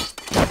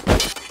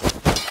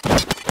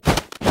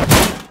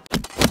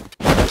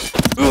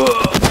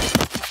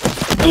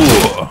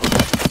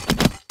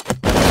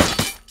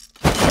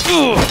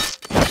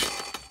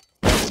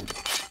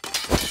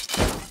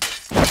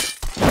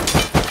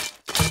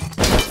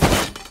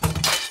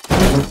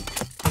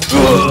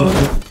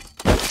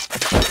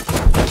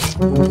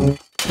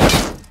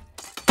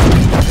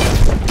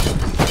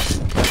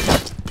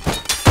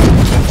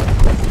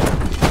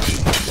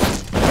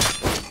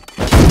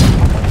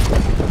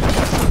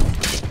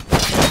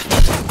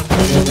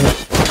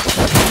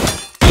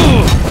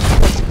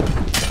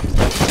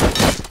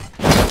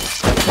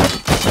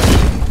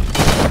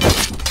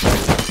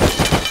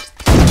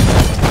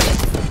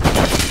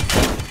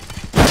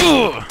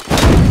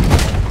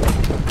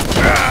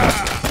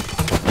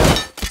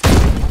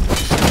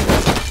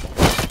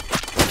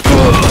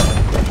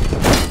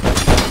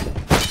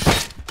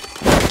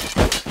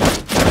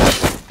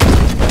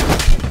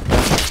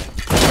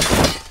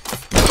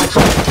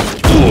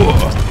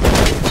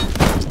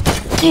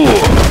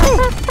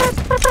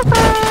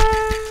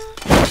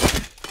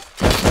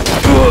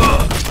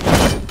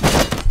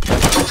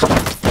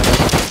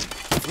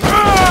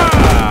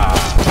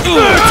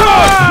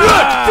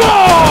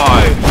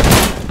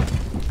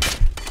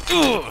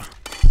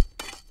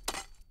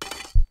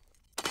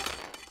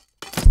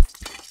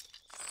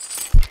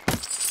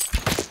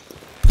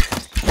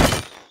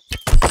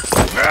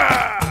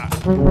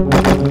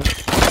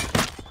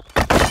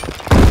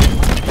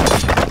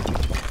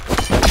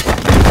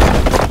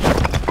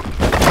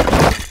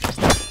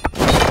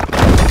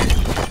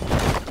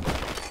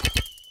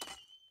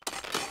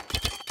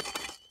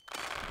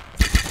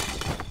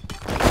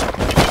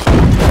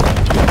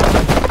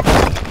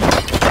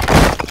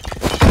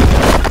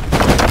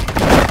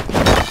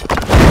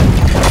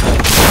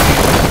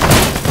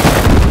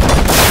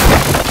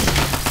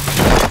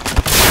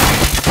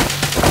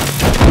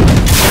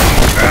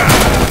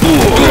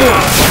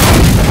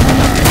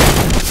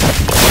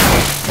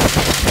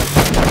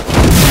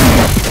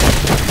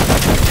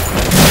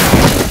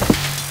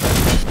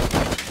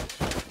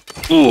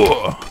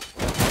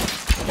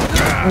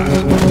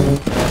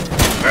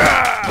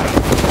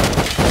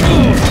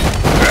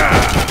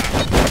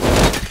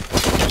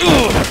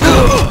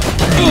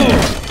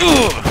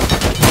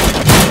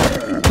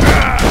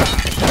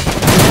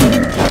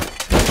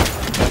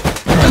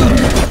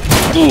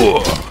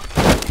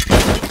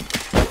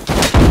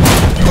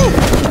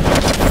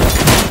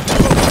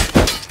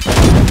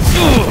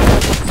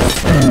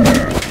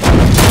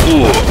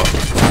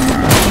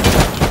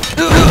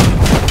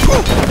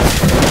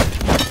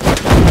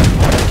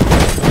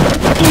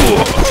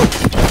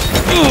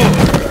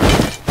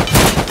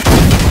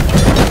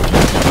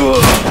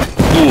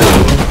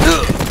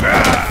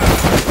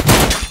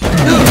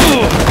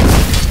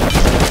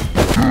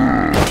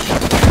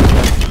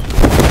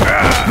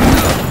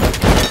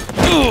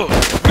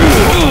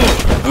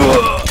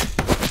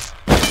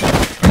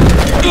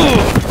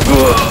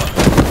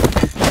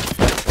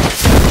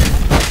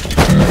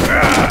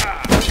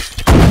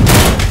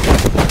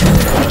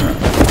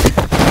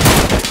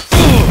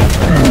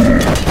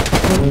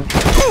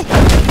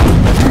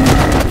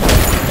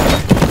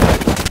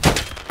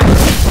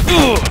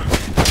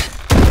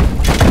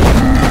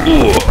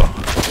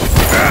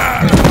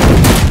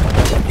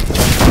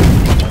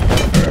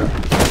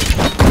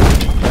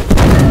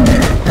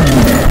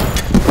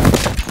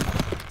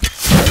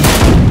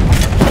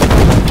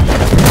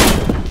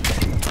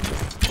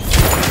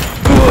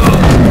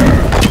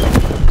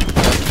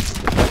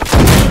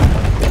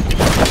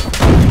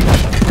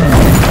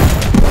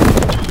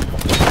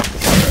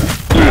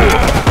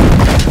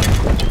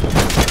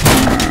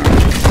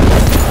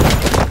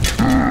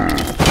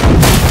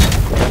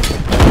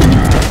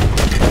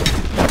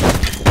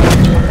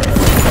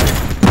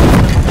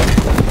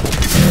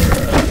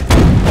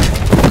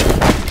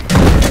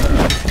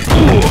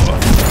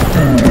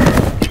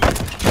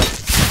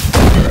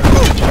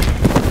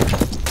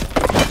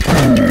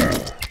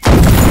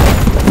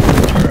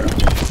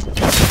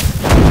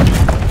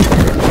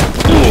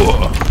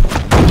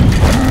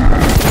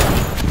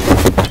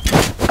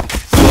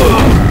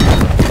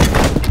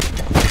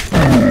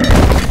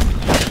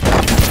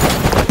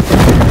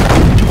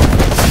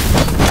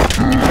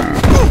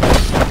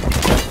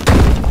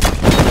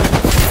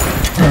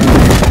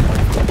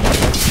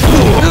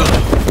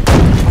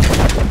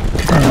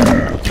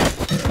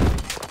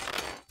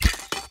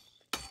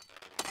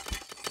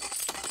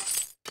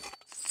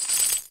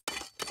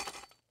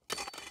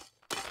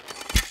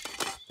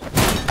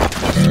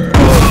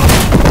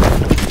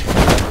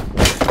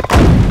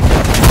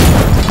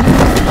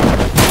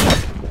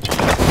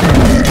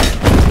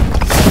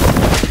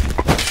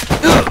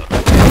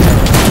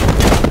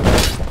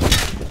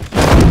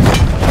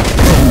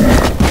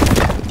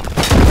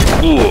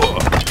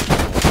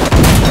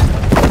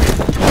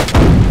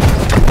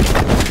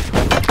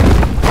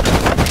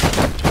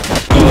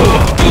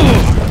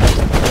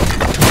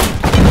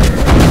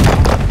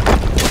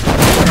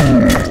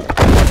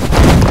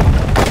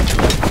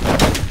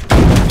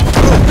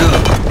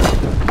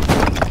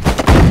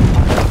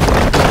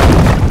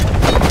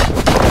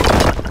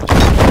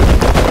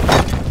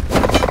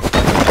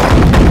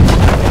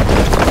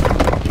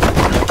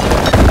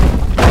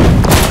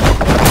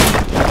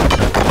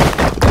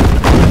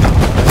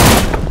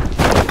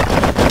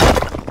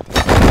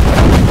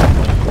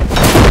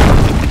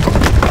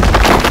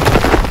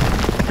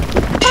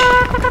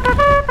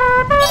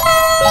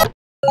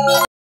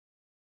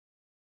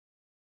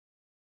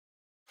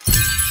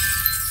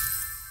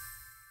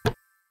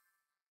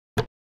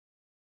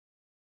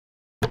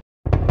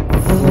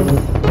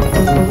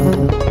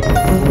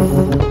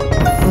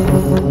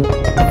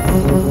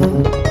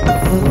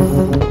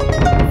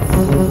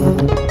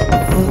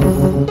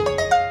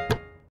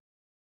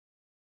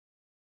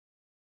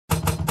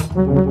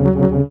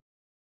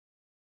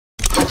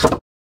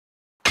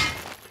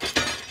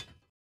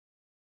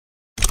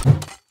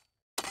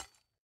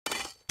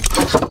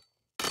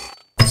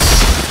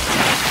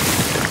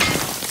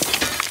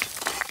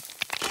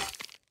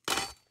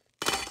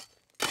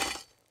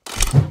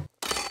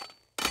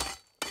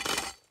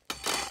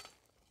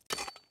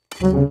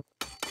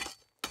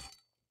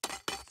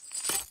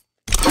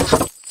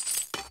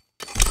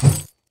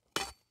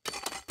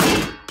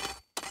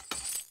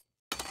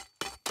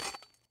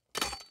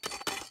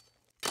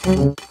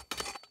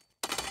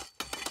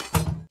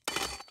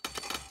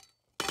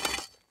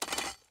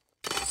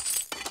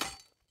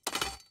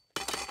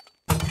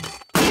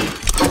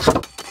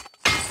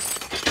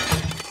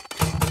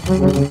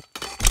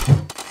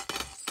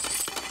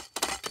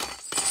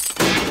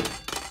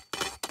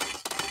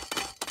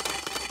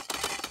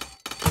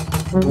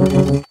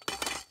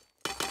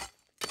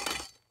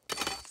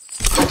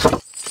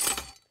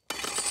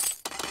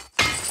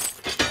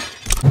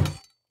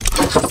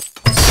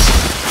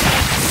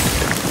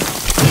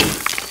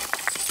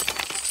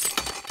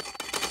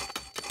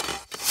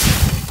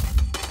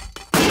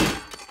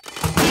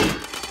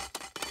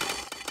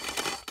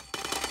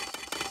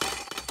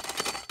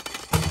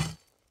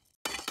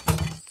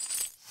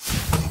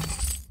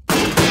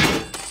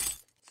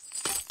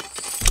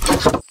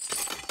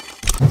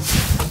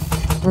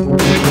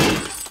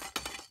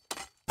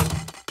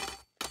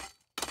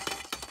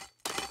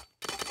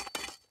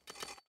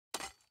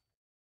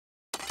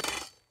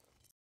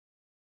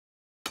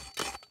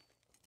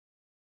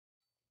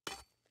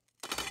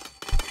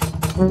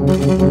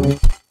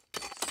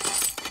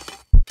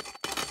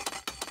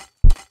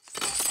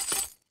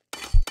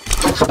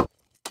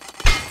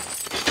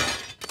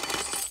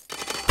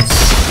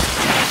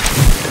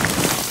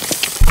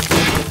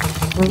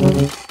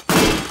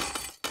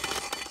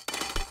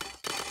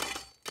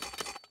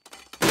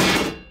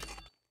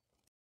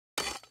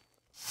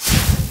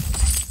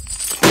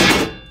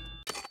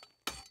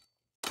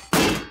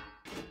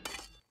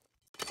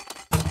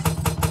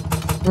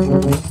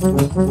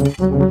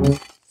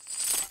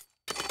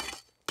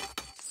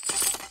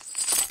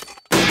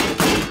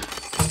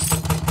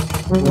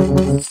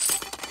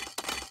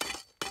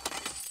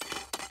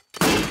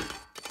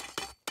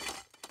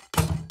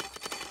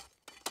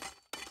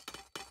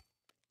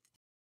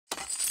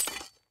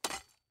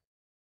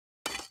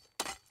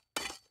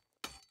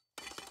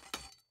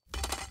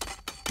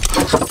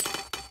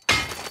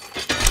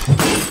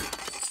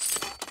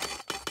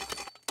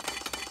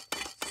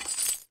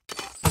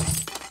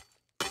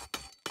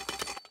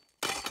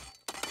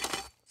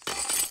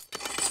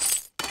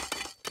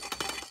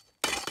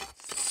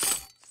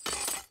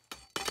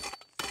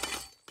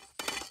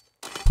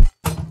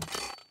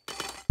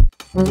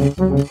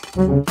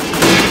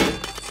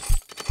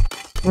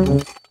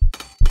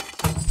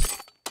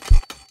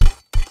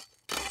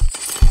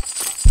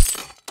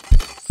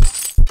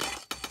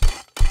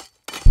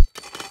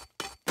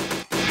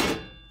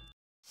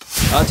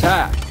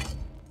 Attack!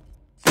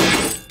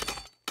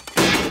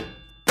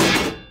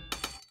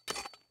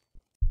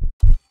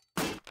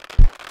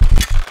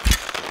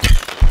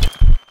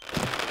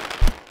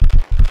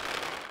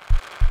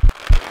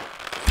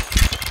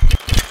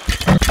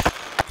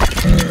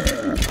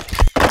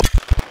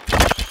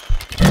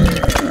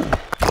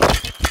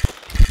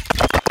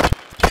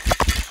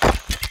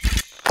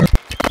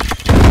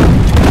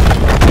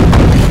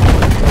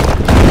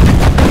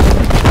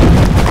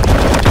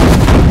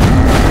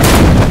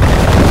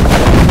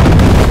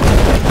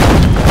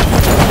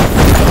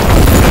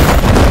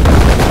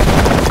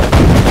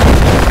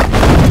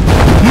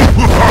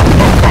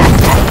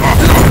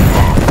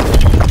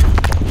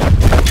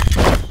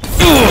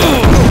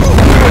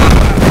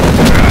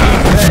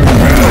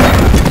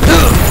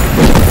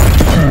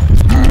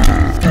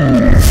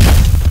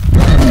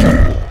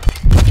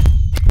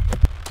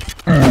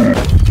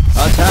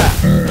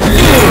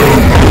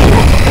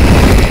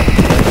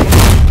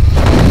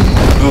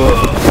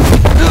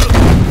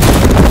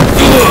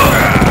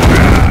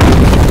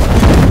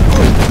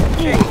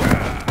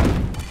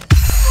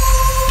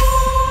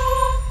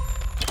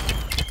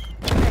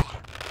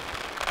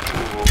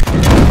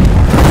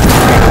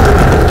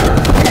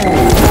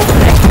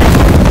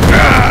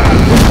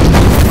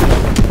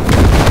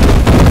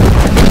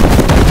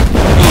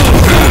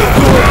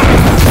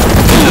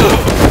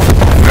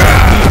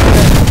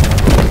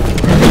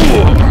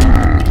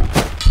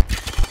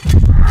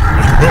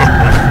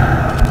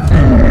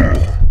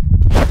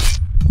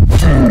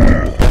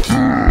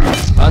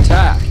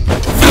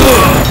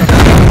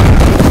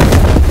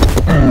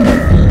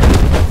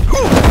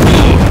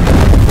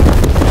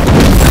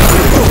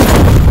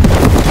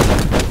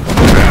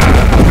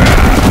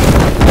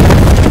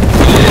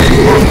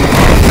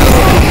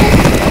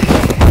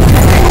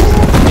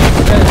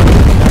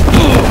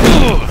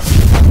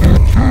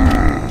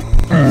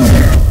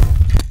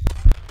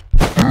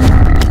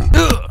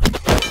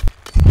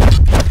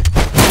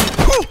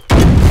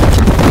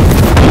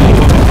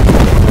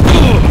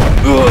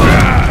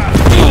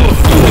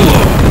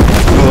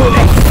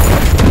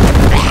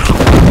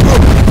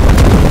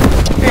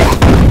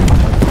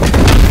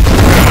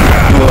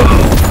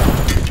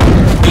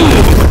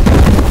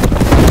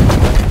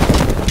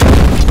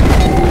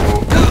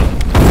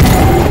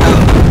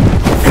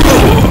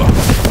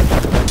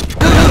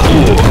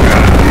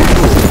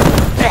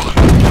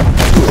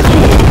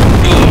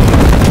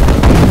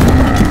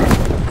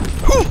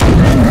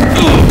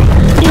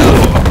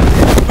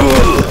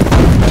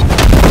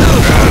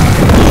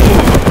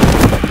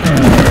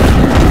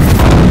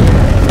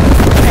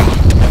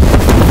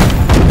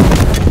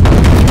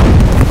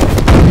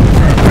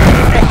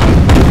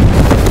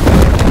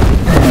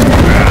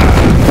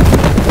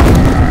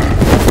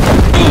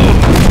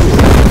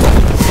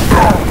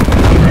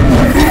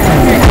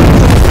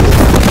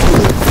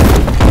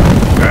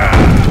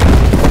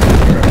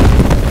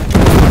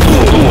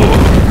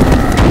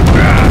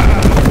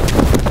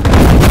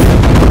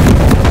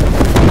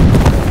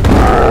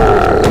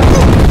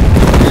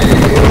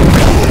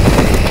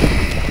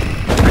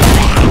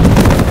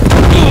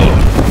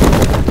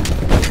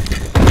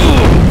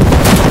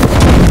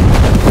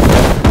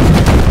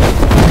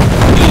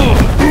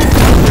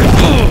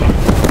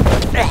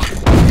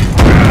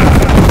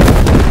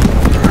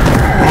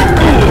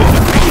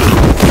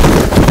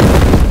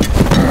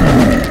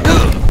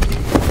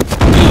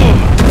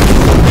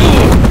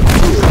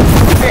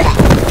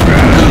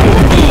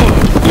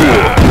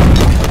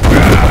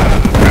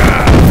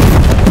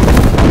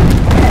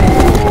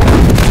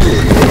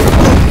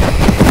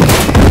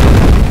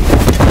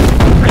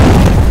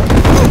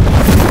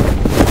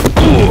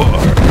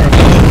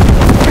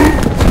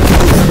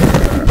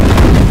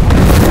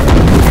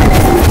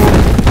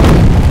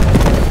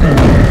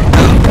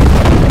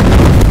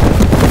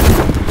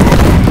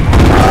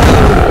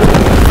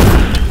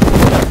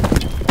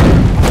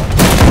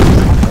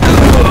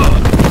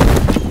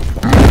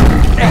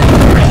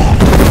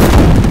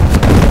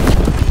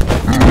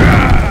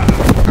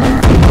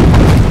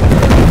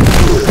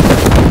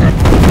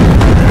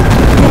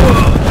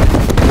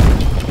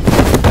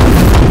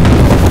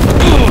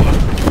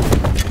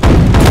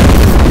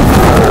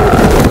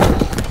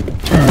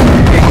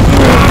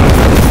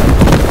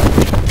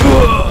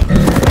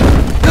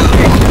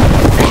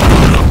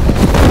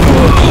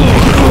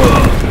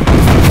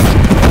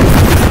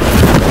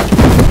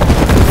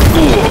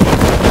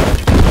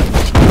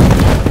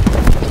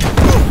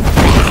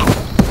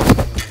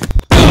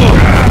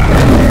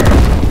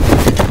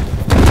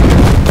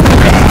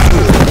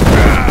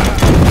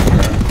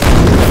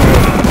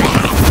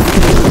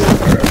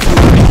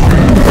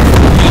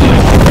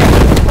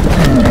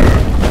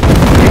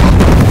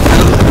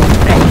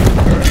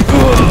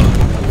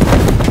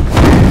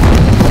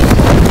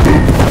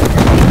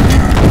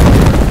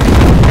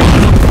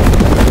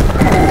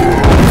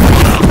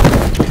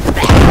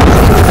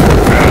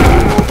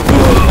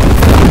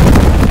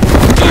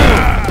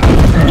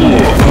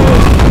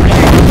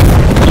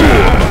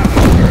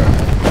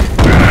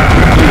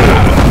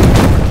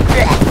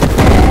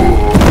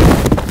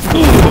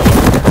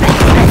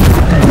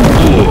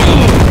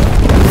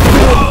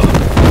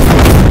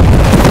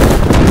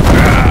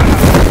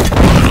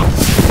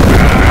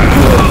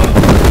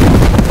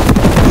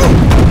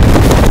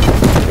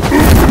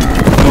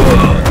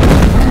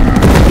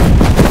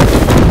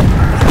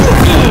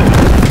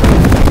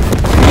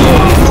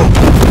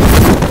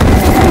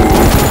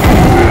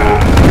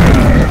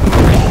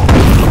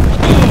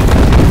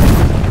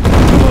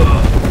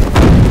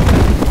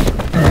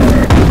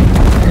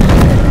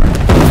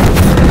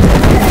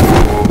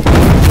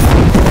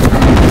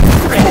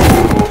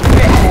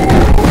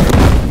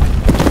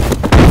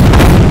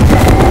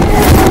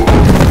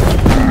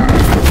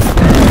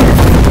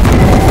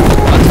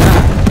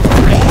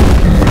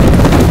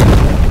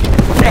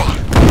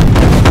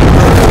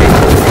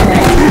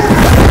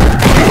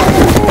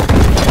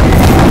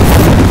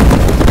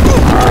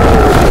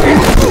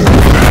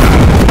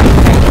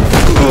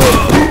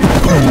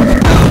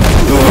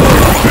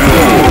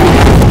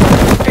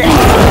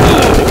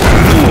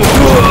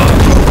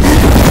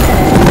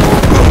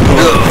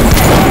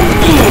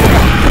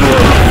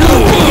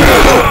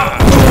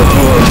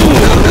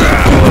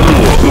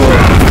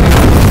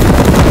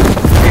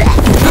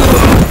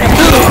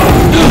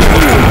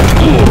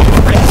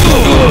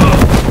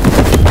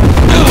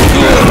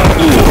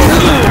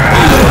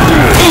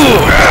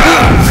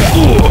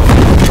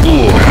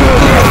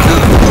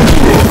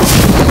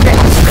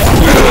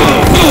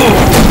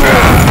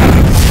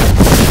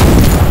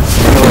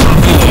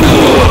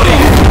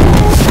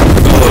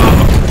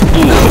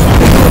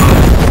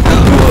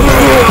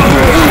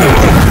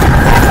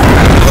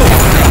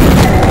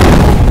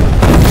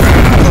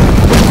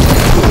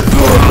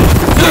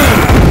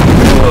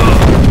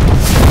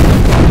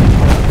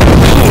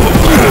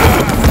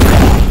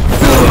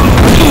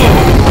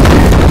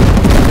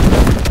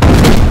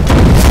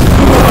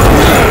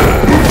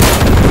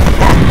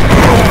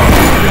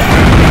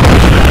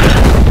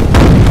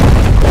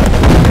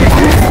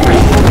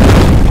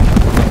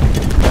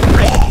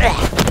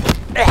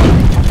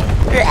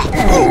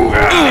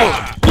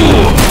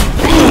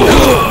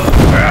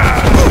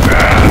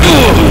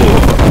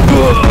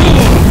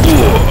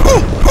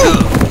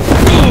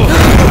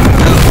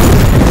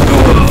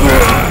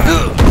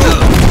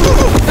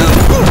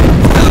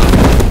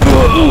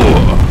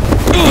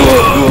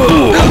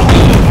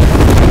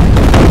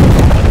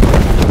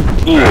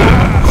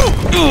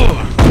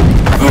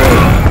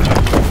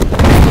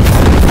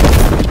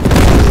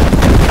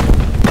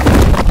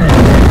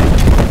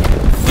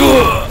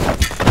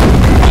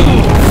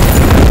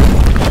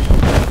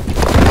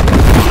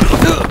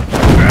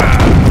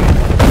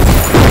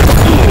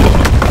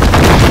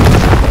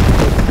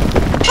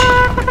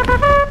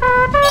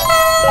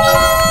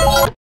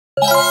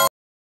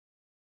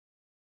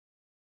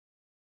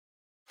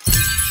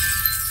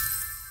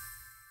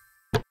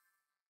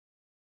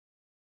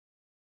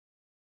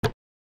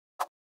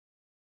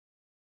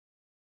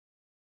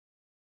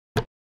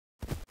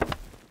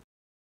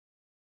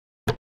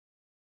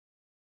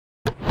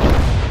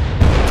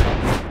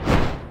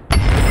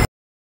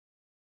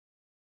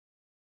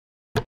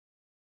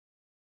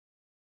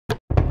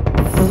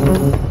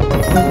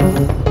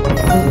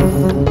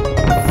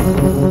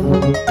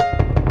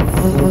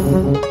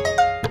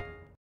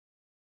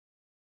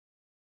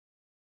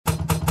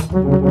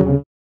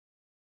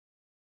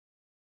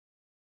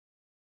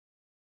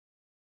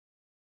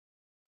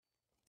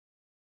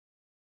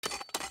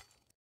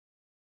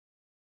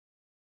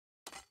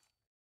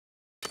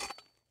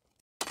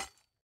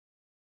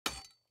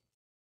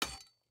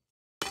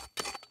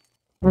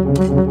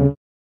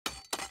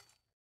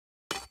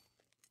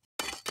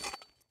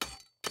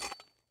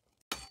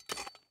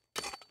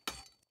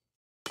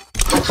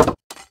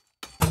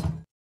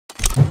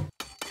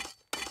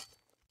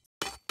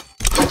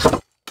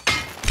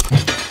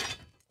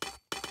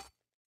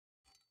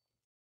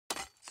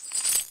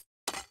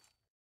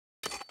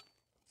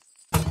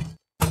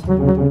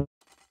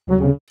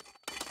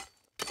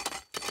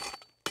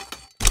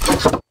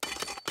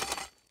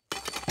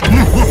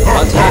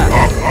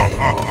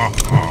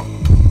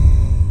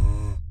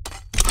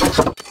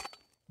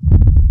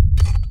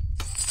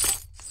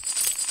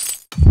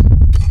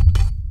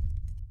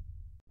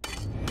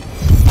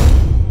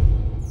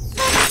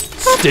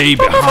 Stay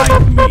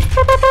behind me.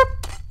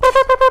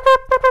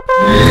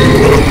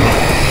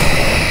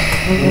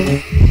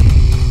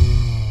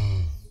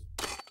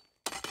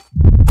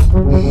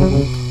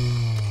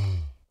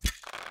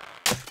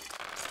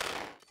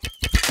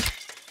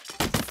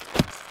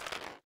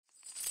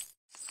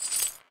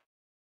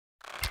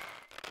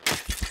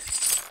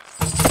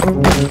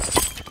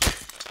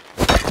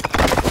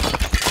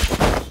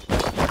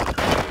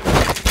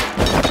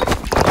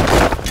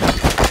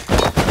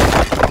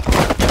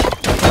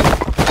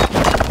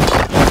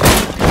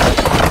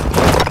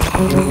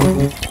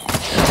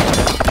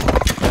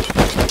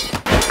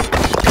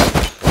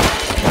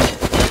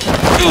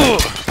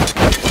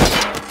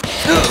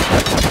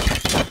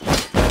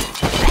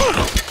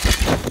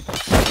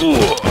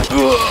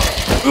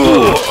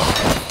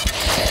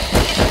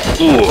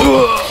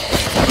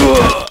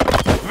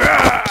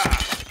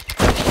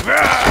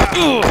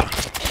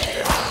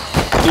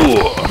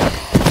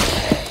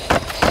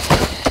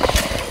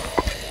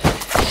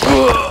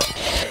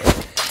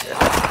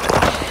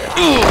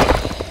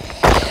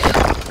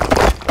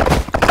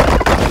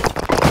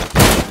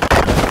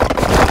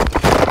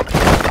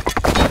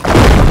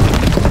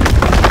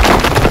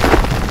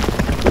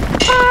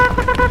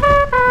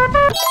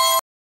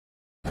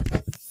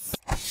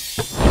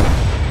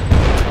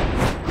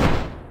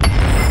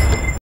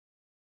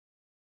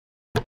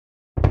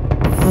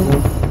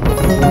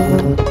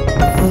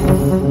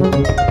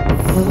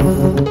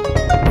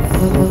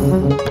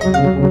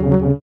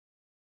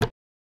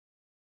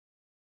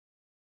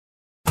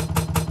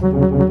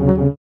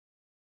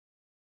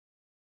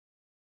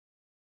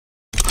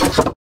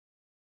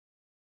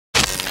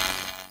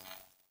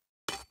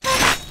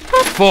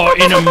 For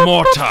in a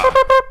mortar.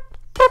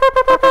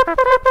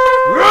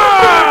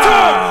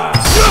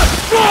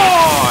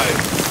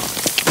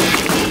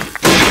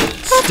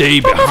 Stay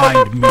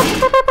behind me.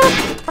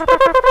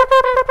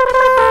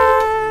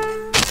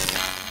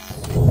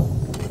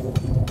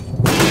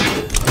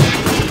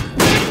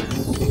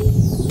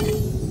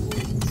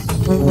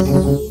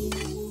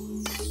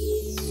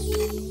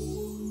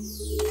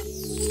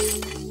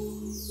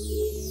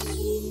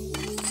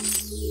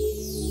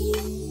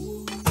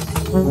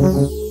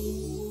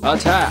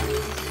 Attack!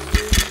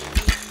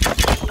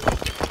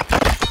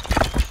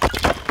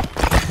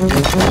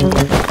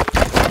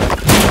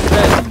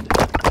 Defend!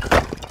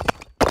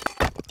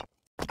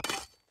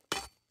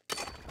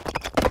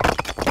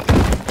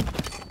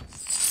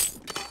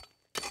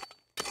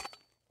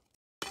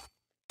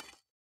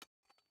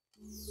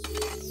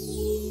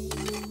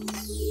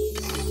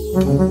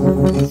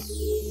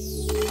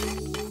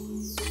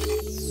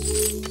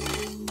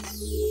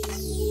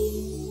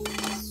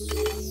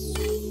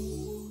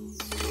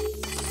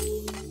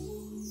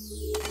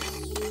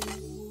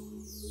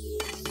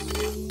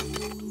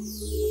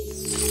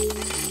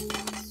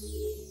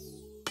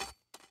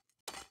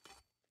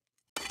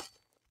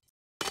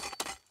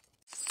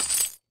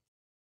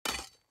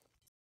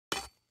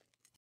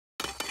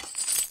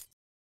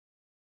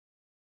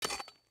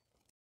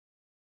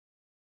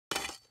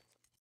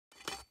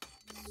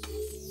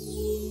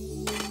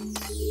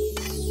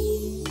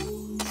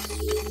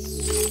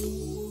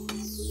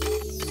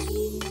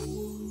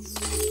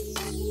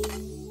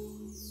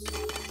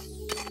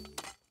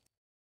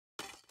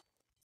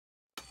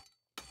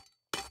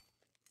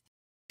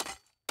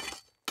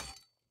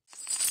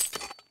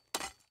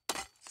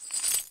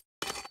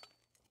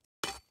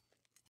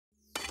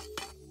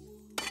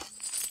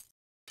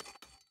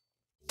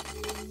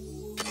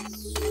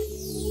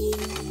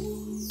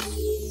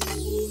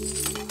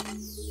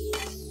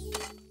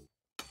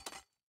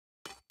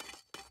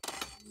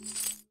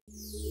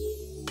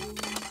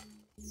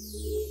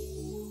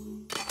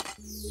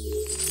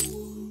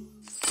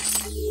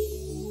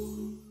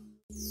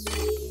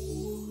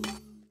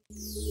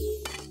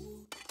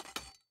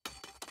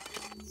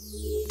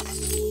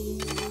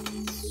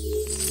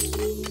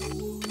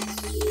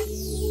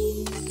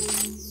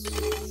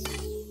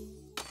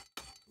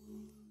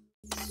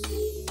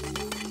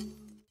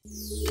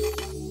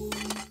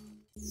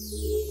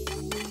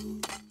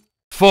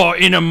 For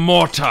in a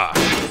mortar.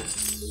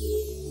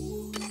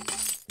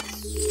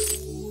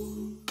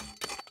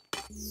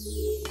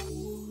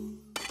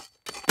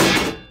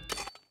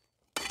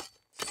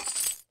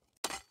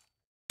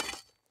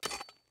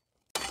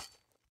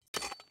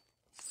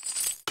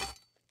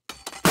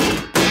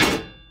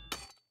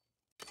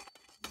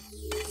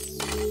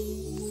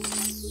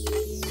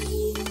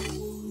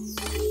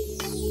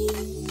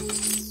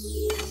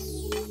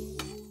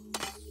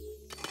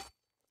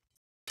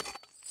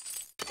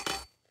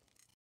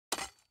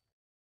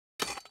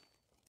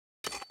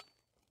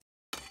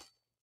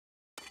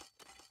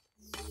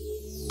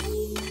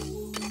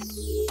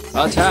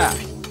 Attack!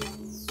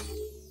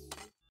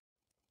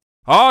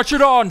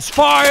 Archidons,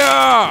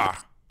 fire!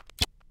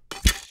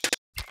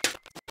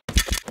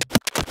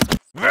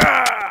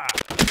 Ah!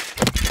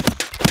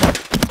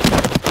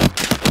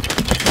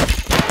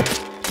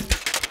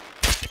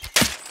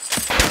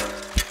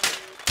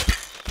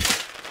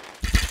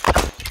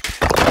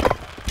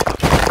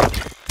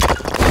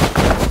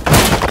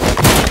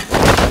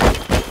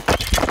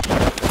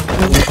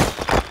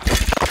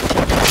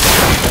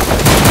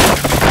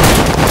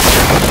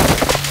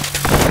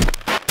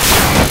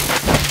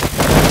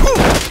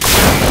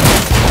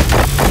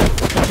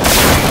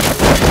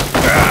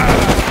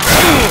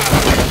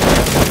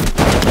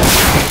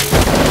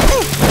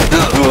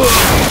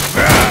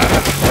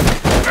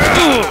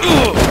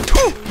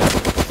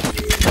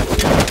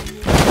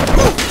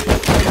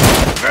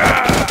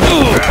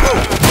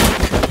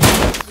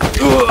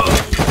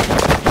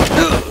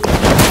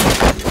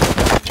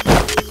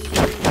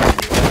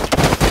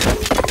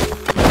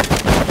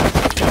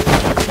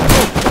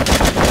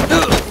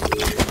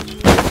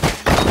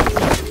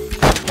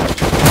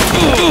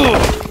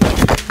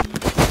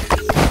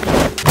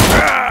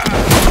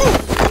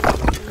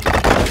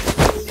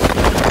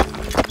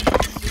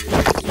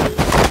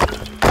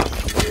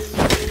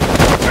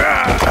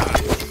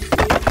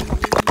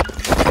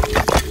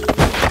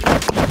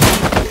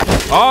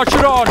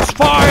 Archidons,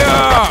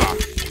 fire!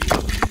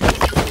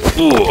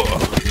 Ooh.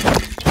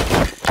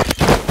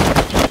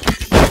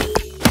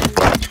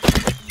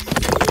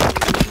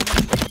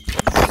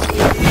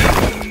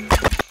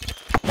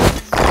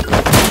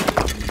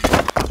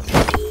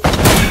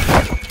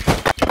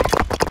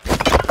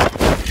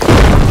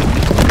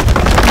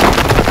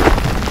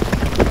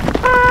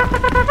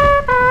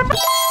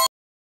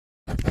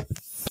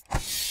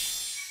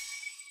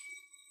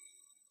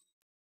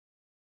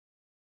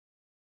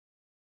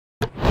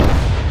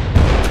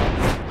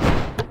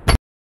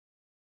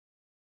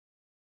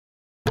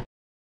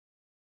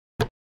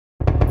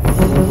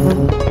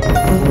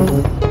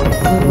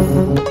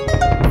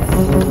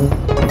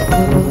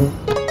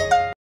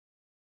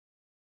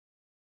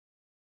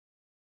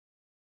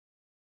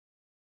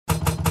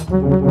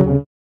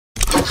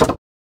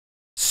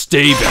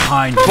 Stay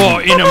behind,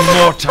 for in a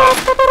mortar.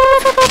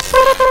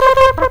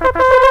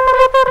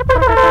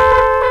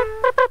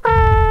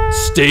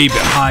 Stay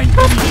behind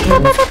me.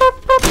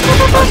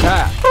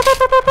 Attack!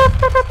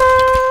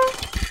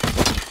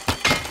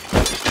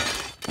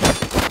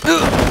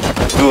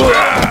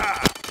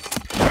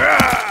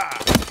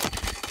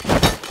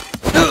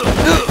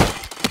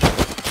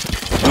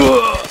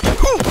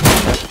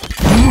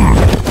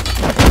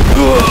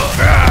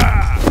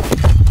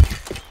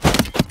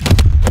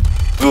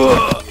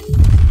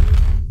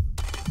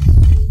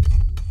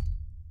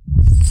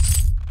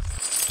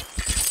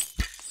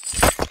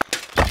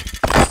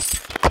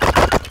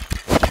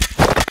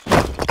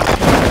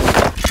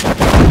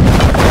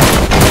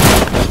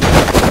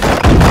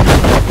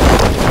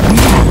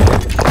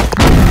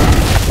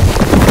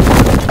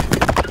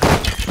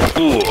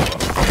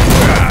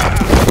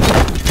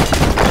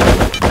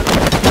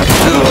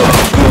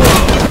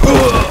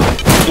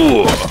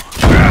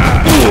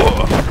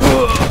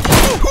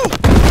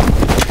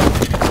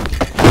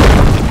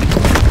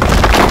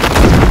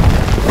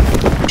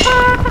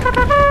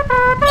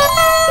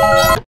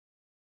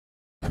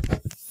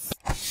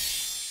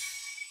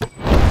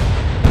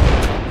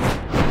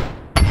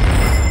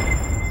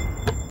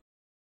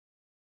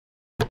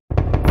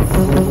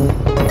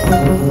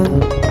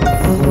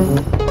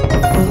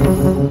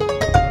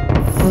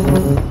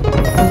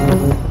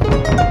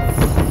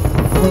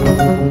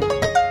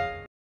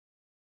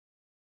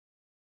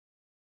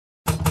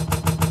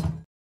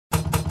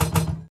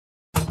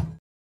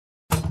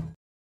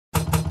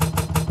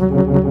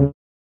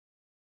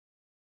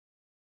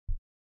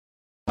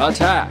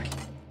 Attack!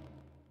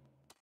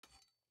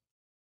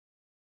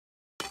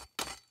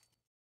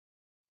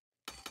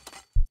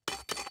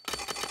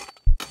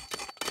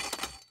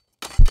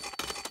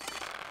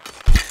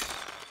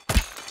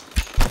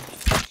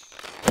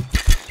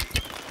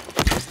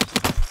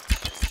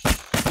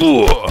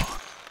 Ooh.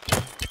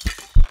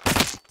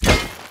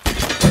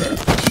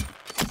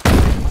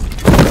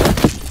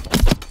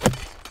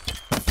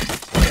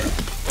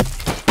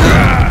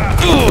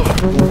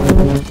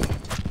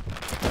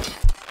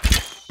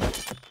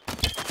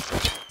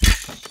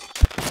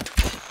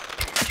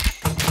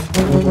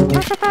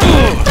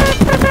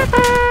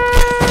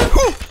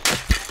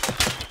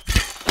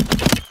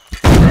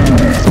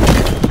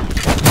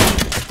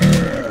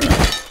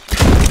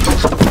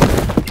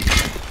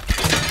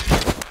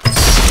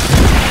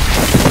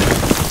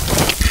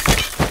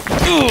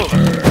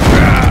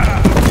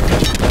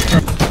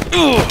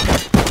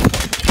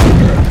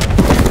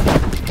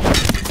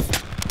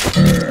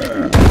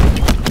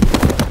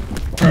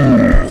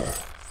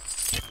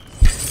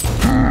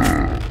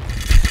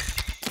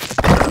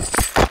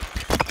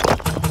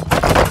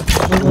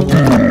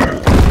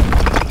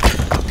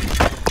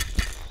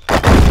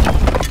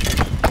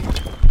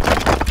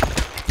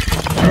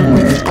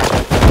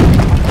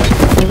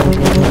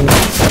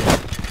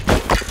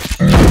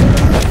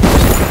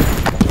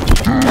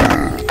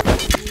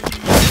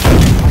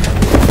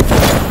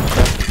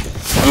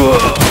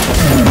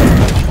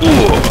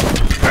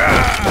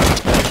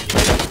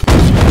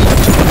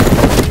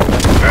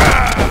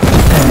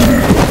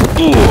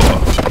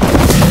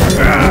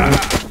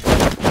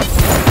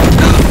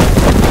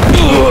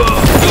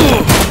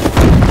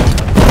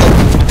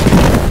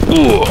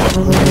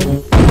 Ugh.